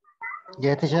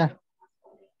 Yeah, teacher.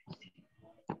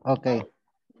 Okay.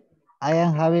 I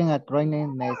am having a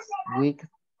training next week,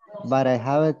 but I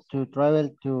have to travel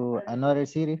to another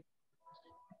city.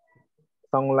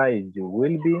 Sound like you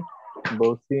will be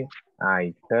busy.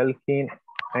 I tell him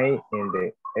I in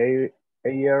the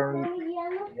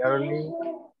yearly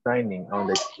training on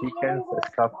the chicken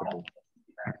safety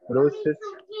process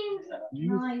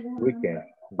this weekend,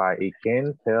 but I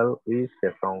can tell it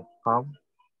from home.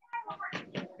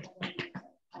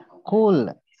 Cool.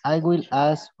 I will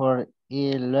ask for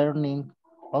e-learning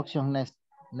option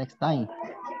next time.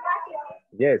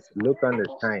 Yes, look on the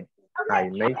time.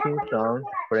 I'm making some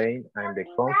friends and the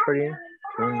conference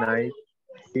tonight.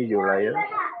 See you later.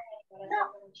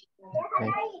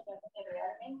 Okay.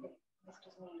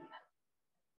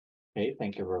 Okay,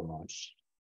 thank you very much.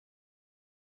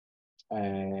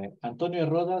 Antonio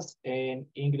Rodas and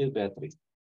Ingrid Beatriz.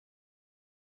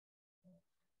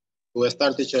 Who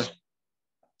start, teacher?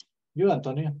 You,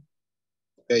 Antonio.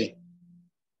 Okay.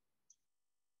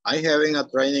 I having a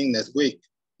training next week,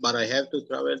 but I have to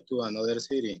travel to another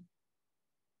city.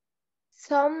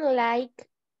 Sound like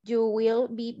you will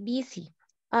be busy.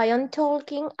 I am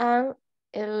talking and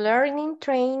learning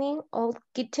training of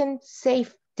kitchen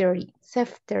safety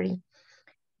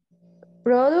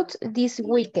products this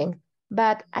weekend,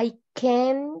 but I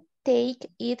can take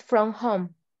it from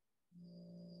home.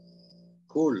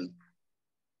 Cool.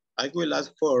 I will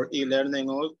ask for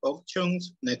e-learning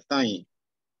options next time.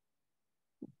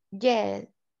 Yeah.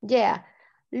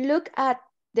 Look at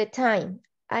the time.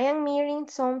 I am meeting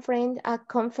some friends at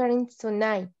conference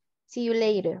tonight. See you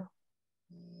later.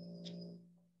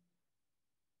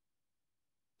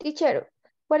 Teacher,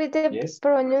 what is the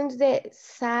pronounce the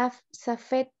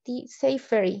safety?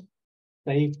 Safety.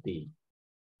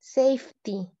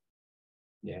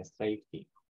 Yes, safety.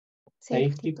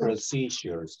 Safety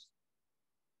procedures.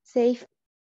 Safety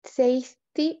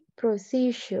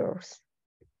procedures.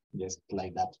 Just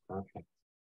like that, perfect.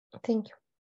 Thank you.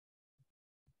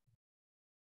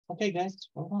 Okay, guys,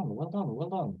 well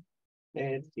done.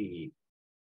 Let's see.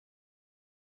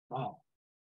 Wow,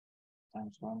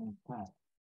 time's running fast.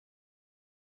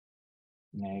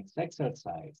 Next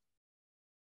exercise.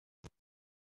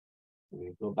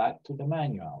 We go back to the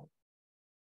manual.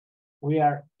 We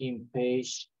are in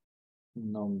page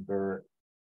number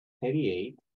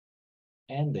 38,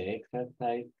 and the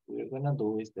exercise we're gonna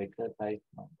do is the exercise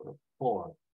number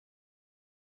 4.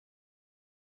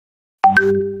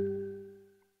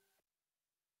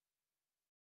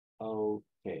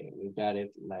 Okay, we got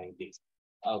it like this.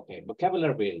 Okay,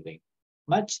 vocabulary building.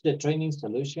 Match the training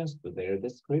solutions to their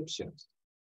descriptions.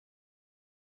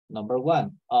 Number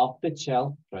 1,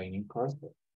 off-the-shelf training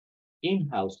courses,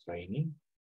 in-house training,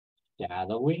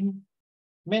 shadowing,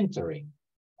 mentoring.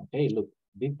 Okay, look,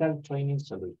 these are training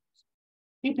solutions.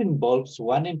 It involves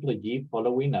one employee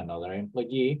following another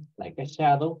employee, like a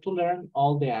shadow, to learn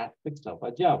all the aspects of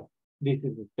a job. This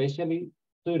is especially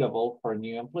suitable for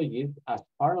new employees as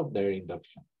part of their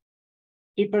induction.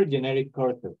 Cheaper generic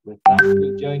courses. The staff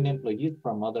will join employees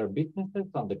from other businesses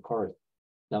on the course.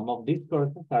 Some of these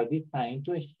courses are designed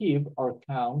to achieve or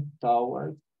count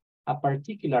towards a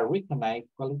particular recognized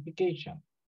qualification.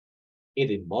 It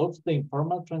involves the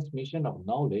informal transmission of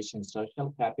knowledge and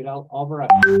social capital over a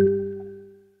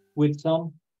with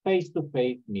some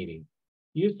face-to-face meetings.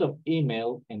 Use of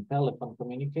email and telephone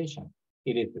communication.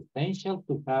 It is essential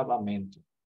to have a mentor.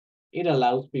 It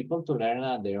allows people to learn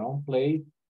at their own pace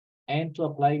and to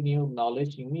apply new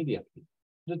knowledge immediately.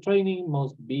 The trainer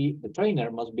must be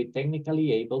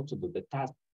technically able to do the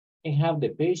task and have the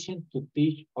patience to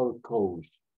teach or coach.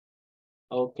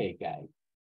 Okay, guys.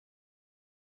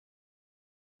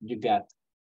 You got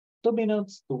 2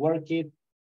 minutes to work it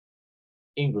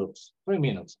in groups. 3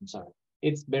 minutes, I'm sorry.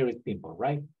 It's very simple,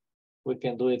 right? We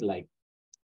can do it like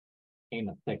in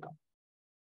a second.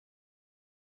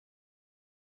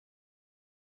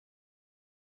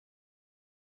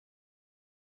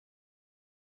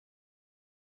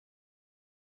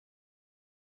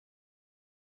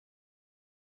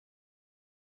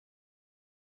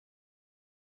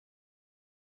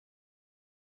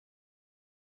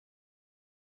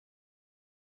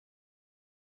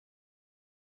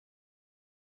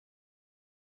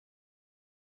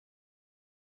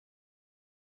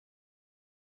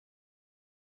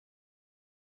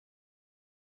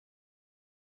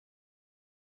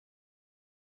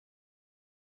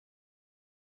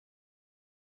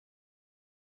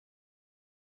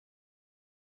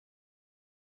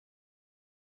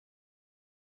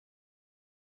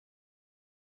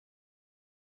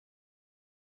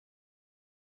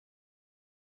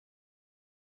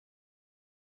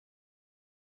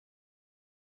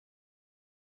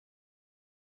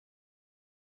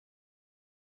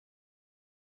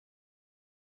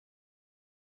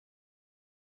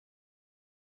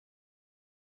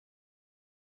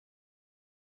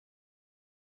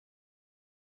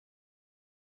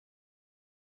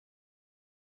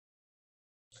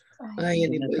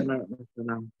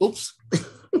 Oops.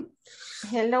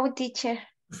 Hello, teacher.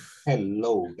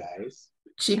 Hello, guys.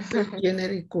 Cheaper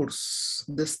generic course.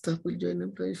 The staff will join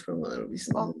employees from other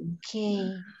business.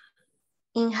 Okay.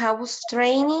 In-house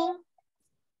training.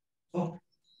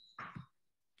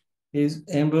 Is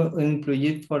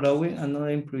employee following another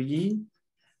employee,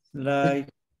 like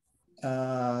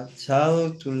a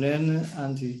child to learn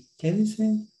and ¿qué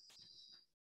dice?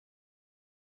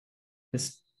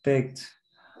 Expect.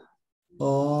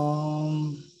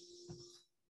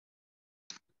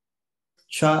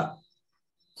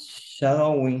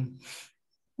 Shadowing.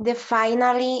 The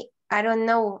finally, I don't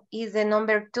know, is the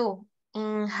number 2,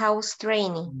 in-house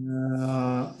training.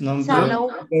 Number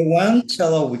 1,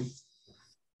 shadowing.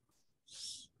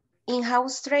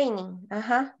 In-house training,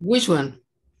 Which one?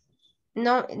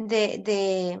 No,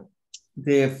 the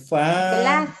fan,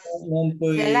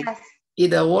 last.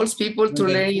 It allows people to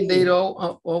learn in their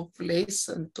own place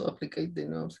and to apply the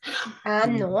norms.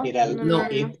 No. It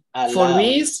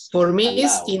For me,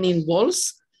 allows. it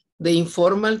involves the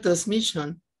informal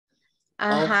transmission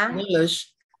of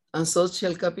knowledge and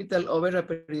social capital over a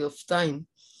period of time,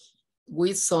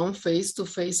 with some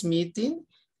face-to-face meeting,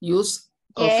 use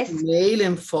of email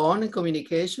and phone and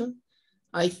communication.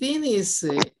 I think it's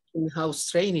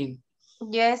in-house training.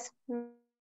 Yes.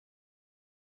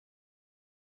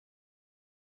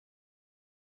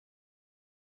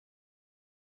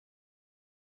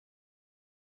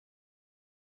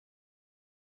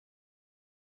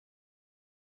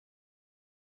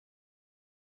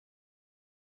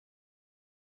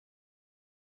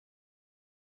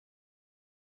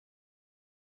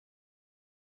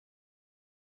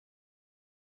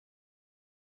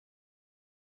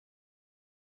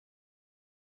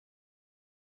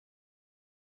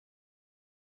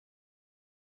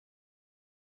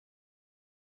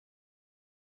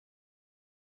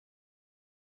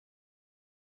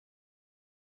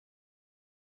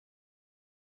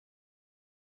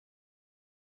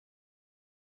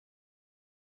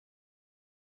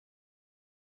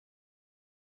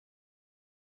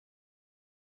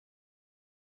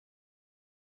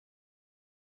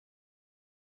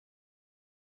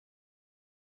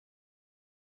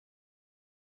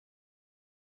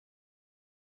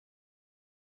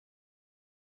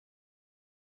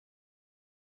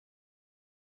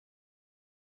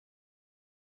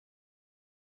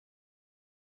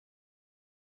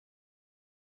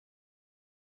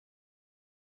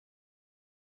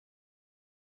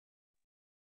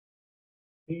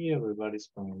 Hey, everybody's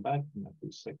coming back in a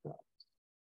few seconds.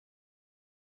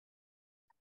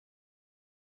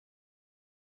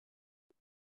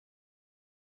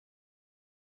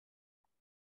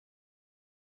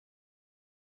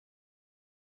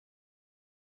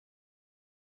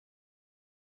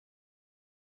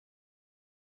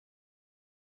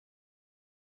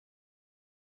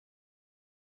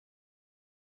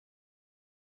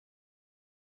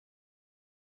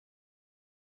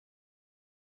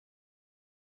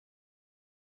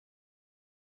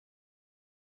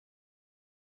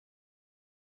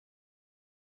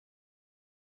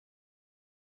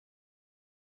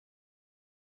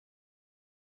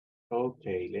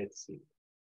 Okay, let's see.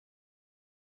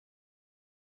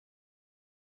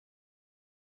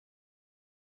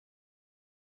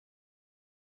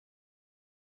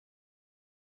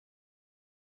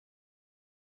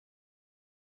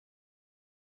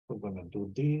 We're gonna do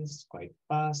this quite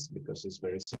fast because it's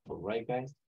very simple, right,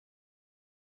 guys?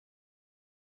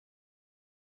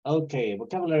 Okay,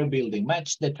 vocabulary building.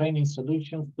 Match the training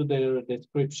solutions to the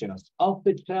descriptions.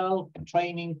 Off-the-shelf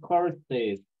training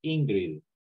courses, English.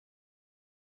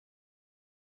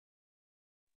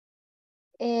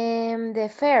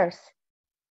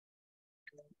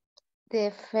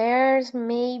 The first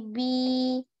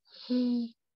maybe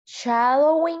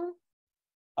shadowing.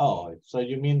 Oh, so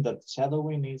you mean that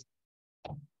shadowing is,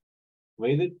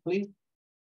 read it, please.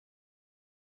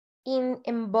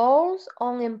 Involves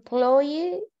an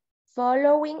employee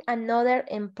following another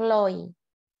employee,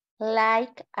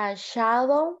 like a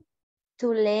shadow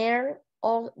to learn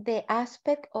all the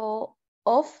aspect of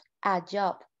a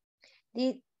job.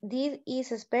 This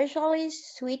is especially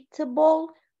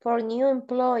suitable for new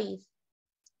employees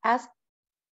as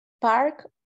part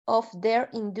of their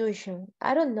induction.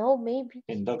 I don't know, maybe.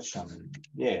 Induction,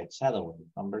 yeah, shadowing,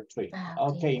 number 3.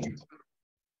 Okay.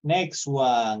 Next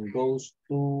one goes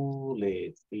to,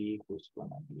 let's see who's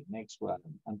gonna be next one.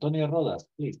 Antonio Rodas,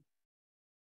 please.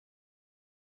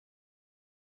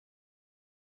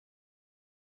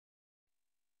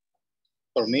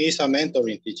 For me, it's a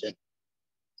mentoring, teacher.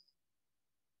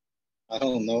 I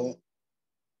don't know.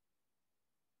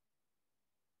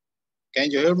 Can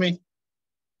you hear me?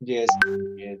 Yes.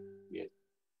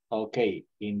 Okay,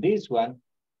 in this one,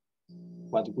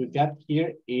 what we got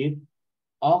here is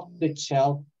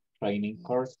off-the-shelf training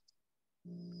course.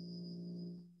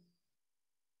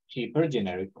 Cheaper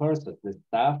generic courses. The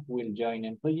staff will join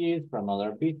employees from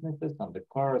other businesses on the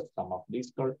course. Some of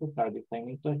these courses are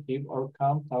designed to achieve or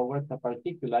count towards a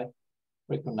particular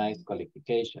recognized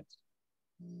qualifications.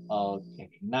 Okay,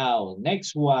 now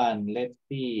next one, let's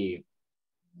see.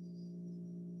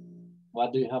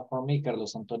 What do you have for me,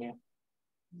 Carlos Antonio?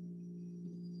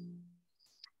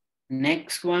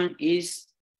 Next one is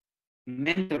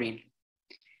mentoring.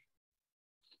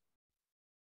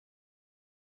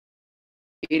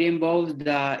 It involves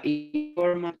the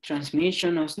informal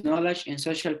transmission of knowledge and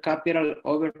social capital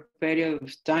over a period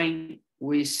of time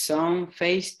with some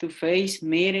face-to-face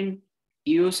meeting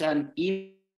use an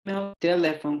email,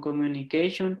 telephone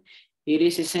communication, it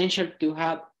is essential to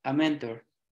have a mentor.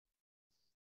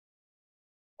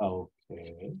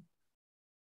 Okay.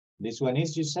 This one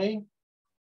is, you say?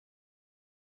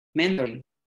 Mentoring.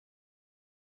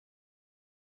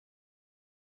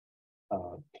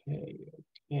 Okay,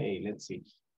 okay, let's see.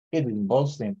 It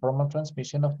involves the informal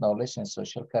transmission of knowledge and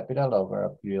social capital over a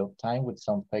period of time with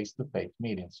some face-to-face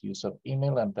meetings, use of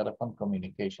email and telephone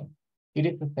communication. It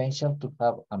is essential to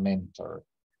have a mentor.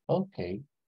 Okay,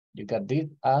 you got this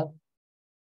at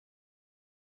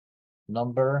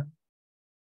number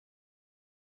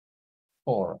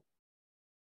 4,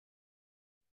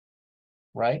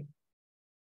 right?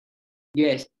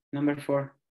 Yes, number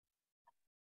 4.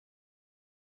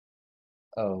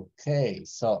 Okay,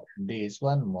 so this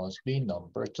one must be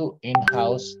number 2,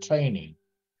 in-house training.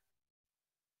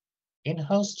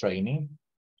 In-house training,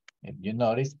 if you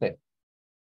notice that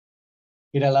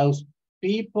it allows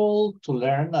people to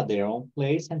learn at their own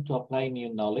place and to apply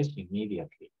new knowledge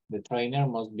immediately. The trainer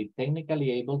must be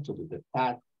technically able to do the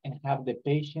task and have the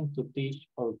patience to teach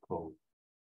or code.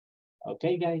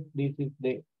 Okay, guys, this is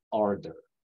the order.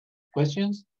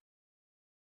 Questions?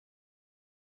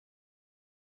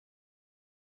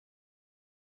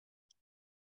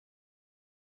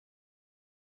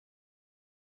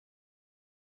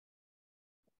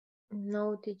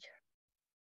 No, teacher.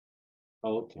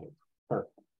 Okay,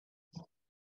 perfect.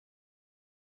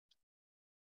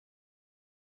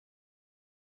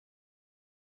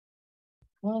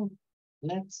 Well,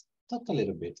 let's talk a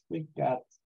little bit. We got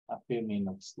a few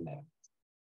minutes left.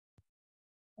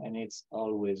 And it's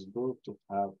always good to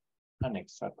have an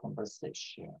extra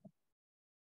conversation.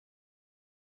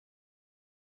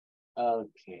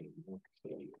 Okay,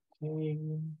 okay,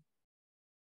 okay.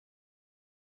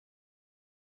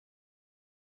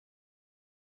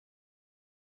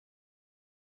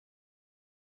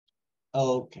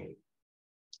 Okay.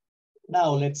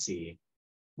 Now let's see.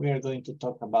 We are going to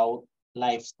talk about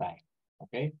lifestyle,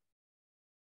 okay?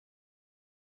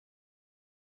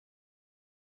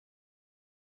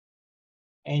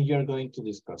 And you're going to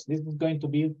discuss. This is going to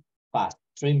be fast,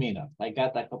 3 minutes. I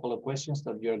got a couple of questions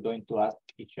that you're going to ask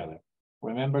each other.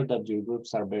 Remember that your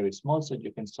groups are very small, so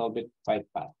you can solve it quite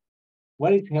fast.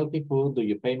 What is healthy food? Do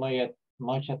you pay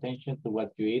much attention to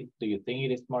what you eat? Do you think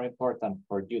it is more important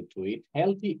for you to eat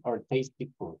healthy or tasty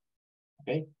food?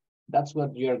 Okay, that's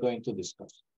what you are going to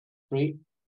discuss. 3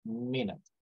 minutes,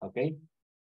 okay?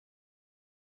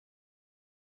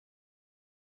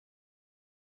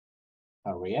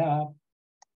 Hurry up.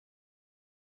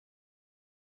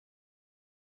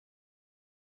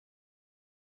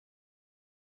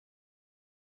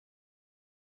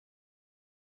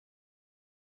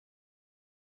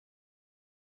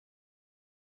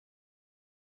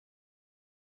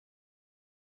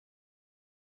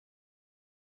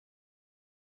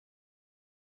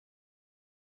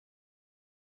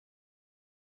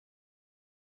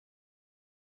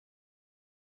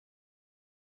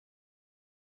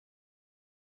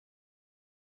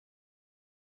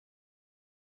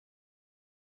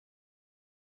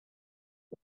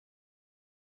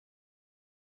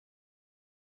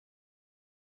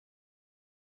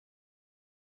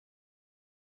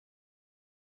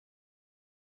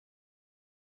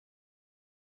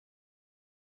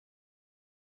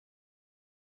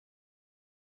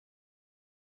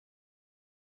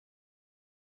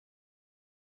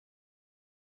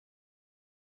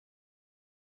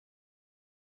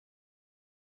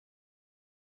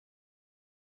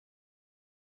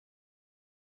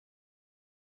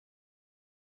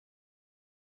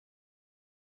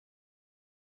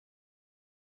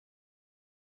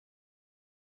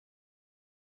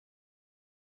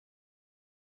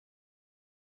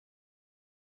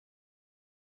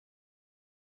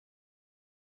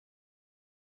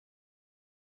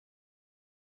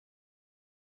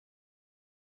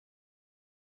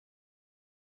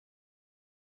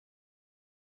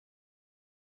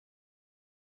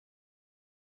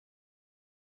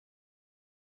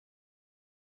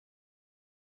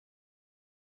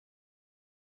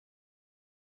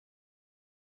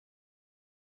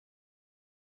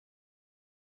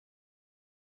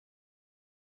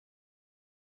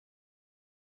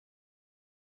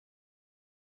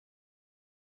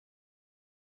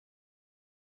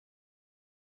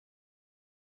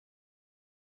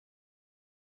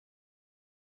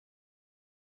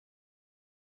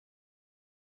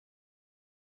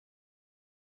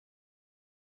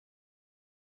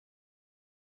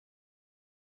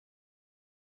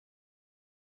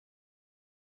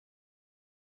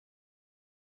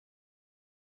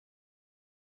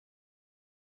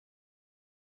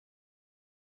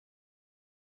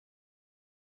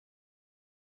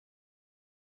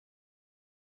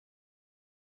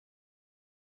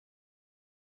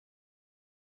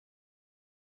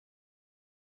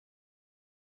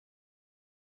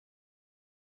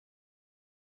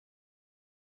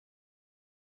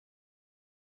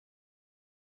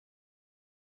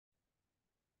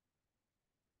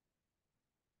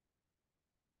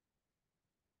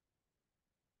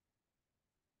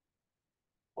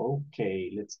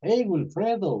 Okay, let's, hey,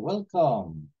 Wilfredo,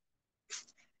 welcome.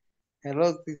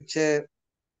 Hello, teacher.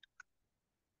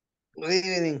 Good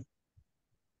evening.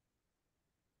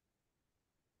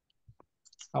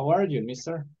 How are you,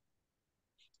 mister?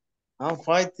 I'm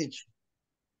fine, teacher.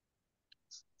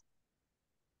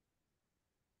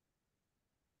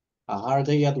 A hard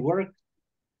day at work?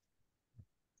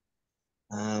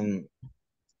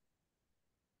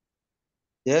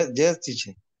 Yes,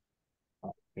 teacher.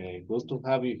 Okay, good to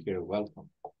have you here. Welcome.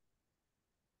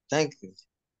 Thank you.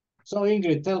 So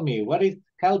Ingrid, tell me, what is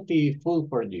healthy food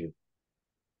for you?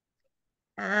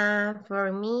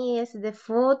 For me, it's the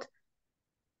food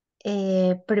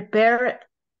prepared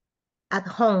at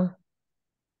home.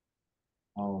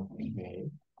 Okay.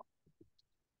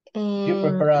 You And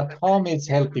prepare at home, it's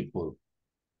healthy food.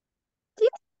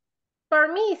 for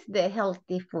me, it's the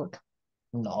healthy food.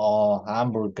 No,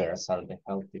 hamburgers are the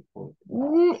healthy food.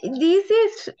 This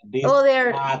is This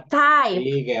other fat, type.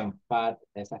 big and fat,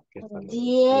 esas que son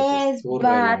Yes, churro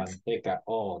y la but manteca.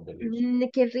 Oh, delicious.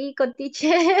 qué rico,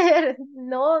 teacher.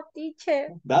 No, teacher.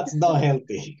 That's not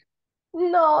healthy.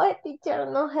 No, teacher,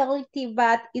 not healthy,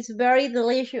 but it's very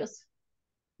delicious.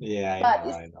 Yeah, But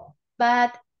I know.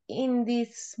 But in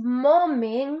this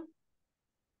moment,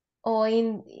 o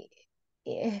en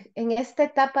esta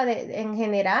etapa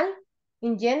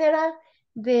en general,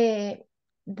 the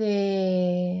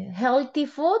healthy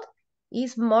food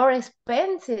is more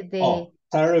expensive. Oh,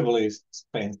 terribly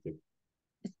expensive.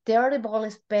 Terrible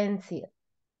expensive.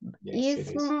 Yes, It's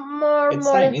it is. more It's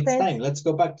time. expensive. Let's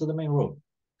go back to the main room.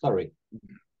 Sorry.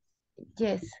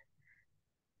 Yes.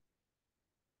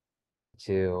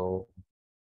 To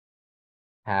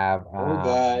have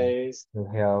guys. good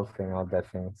health and all that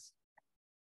things.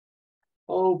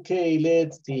 Okay,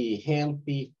 let's see.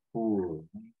 Healthy food.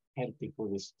 Healthy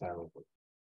food is terrible.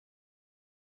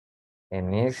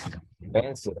 And it's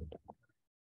expensive.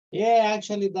 Yeah,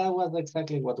 actually, that was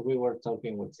exactly what we were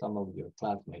talking with some of your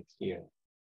classmates here.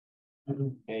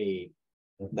 Hey,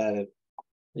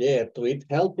 yeah, to eat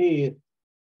healthy is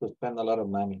to spend a lot of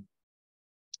money.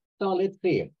 So let's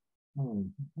see.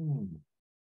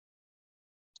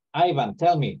 Ivan,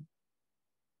 tell me.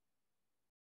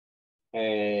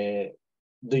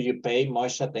 Do you pay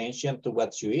much attention to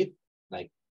what you eat?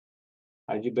 Like,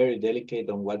 are you very delicate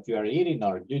on what you are eating,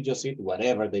 or you just eat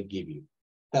whatever they give you?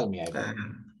 Tell me,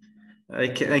 Ivan. I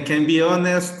can be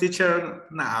honest, teacher,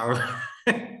 now.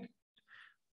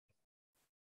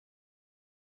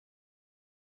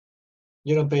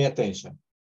 You don't pay attention?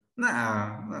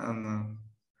 No.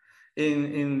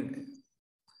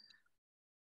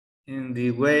 In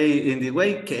the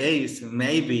way case,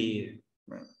 maybe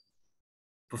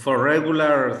for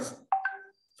regular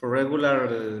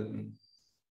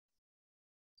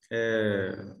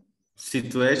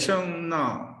situation,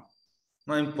 no,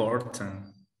 not important.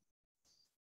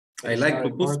 I It's like not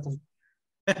pupus. important.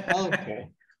 Okay.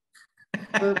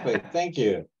 Perfect. Thank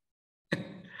you.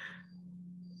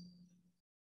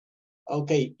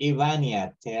 Okay,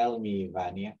 Ivania, tell me,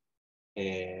 Ivania,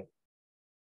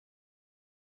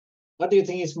 what do you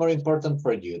think is more important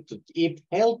for you, to eat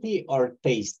healthy or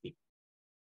tasty?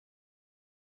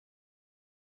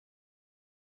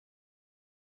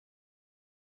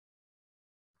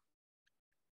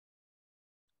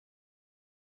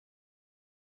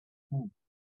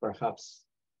 Perhaps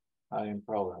having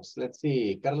problems. Let's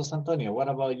see, Carlos Antonio, what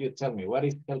about you? Tell me, what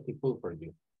is healthy food for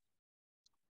you?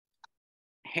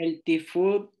 Healthy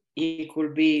food, it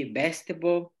could be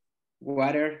vegetable,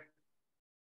 water.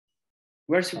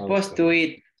 We're supposed to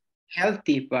eat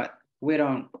healthy, but we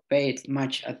don't pay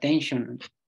much attention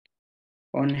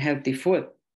on healthy food.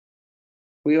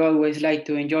 We always like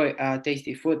to enjoy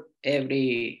tasty food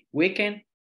every weekend.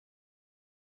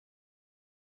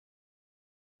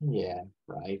 Yeah,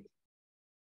 right.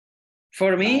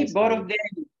 For me, both of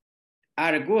them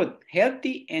are good,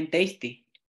 healthy and tasty.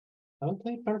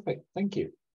 Okay, perfect. Thank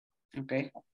you.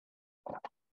 Okay.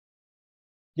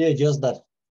 Yeah, just that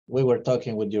we were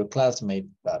talking with your classmate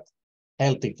that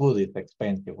healthy food is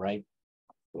expensive, right?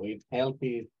 To eat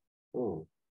healthy, oh,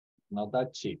 not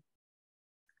that cheap.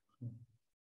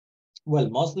 Well,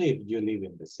 mostly if you live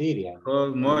in the city. And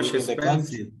much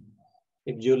expensive.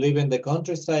 If you live in the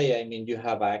countryside, I mean, you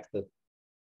have access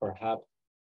perhaps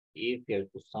easier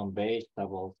to some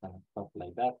vegetables and stuff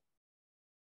like that.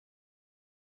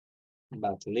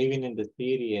 But living in the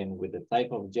city and with the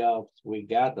type of jobs we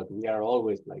got, that we are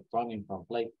always like running from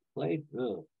place to place,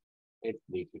 it's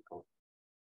difficult.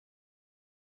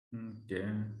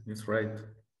 Yeah, it's right.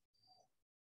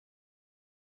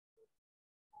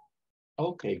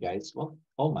 Okay, guys. Well,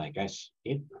 oh my gosh,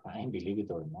 it's time, believe it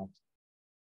or not.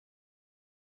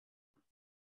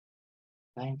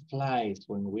 Time flies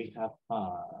when we have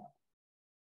fun.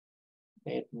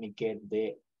 Let me get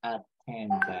the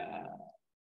attendance.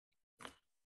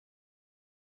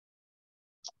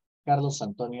 Carlos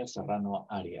Antonio Serrano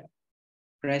Aria.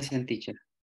 Present, teacher.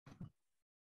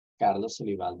 Carlos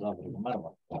Elivaldo Abreu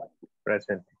Mármol.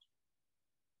 Present.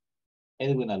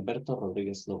 Edwin Alberto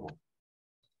Rodríguez Lobo.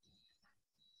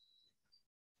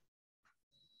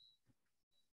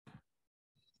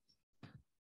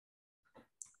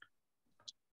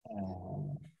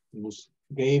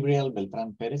 Gabriel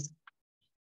Beltrán Pérez.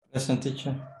 Present,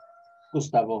 teacher.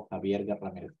 Gustavo Javier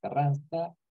Ramírez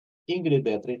Carranza. Ingrid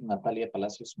Beatriz Natalia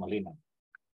Palacios Molina.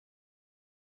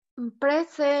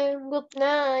 Present. Good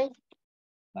night.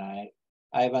 Night.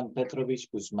 Ivan Petrovich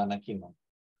Guzmán Aquino.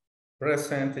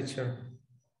 Present, teacher.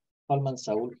 Holman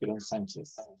Saúl Girón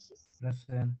Sánchez.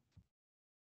 Present.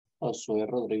 Josué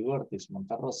Rodrigo Ortiz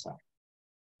Monterrosa.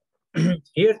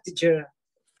 Here, teacher.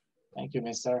 Thank you,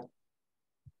 Mr.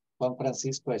 Juan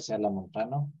Francisco Echala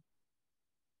Montano.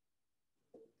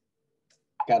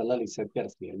 Carla Lizeth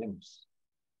García Lemos.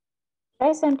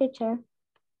 Present, teacher.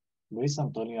 Luis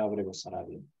Antonio Abrego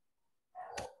Sarabia.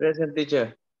 Present,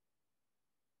 teacher.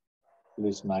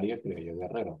 Luis Mario Criollo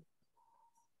Guerrero.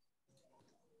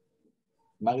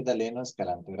 Magdalena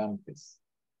Escalante Grantes.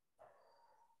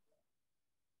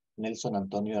 Nelson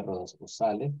Antonio de Rodas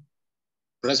Rosales.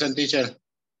 Present, teacher.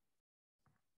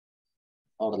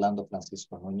 Orlando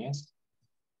Francisco Núñez.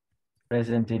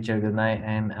 Present, teacher. Good night,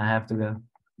 and I have to go.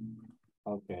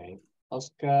 Okay.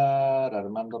 Oscar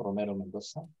Armando Romero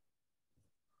Mendoza.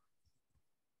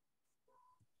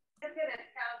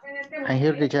 I'm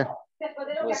here, teacher.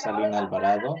 Rosalina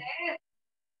Alvarado.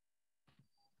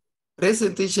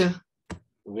 Present, teacher.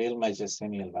 Vilma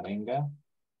Yesenia Alvarenga.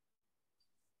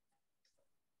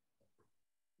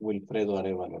 Wilfredo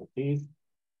Arevalo Ortiz.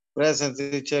 Present,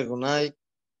 teacher. Good night.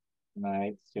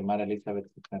 Night. Xiomara Elizabeth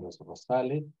Cisneros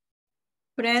Rosales.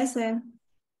 Present.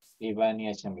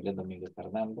 Ivania Chamilet Domínguez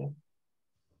Fernández.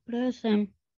 Present.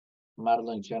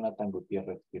 Marlon Jonathan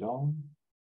Gutierrez Girón.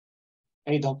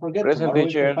 Hey, don't forget, Present, tomorrow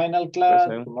is teacher. the final class.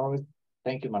 Present. Tomorrow is,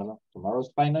 thank you, Marlon. Tomorrow's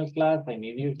final class. I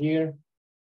need you here.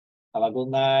 Have a good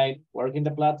night. Work in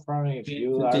the platform if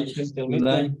you are still Good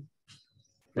night. meeting.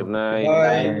 Good night. Good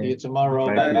night. See you tomorrow.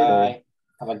 Bye, Bye-bye.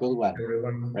 Have a good one.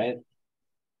 Everyone. Right?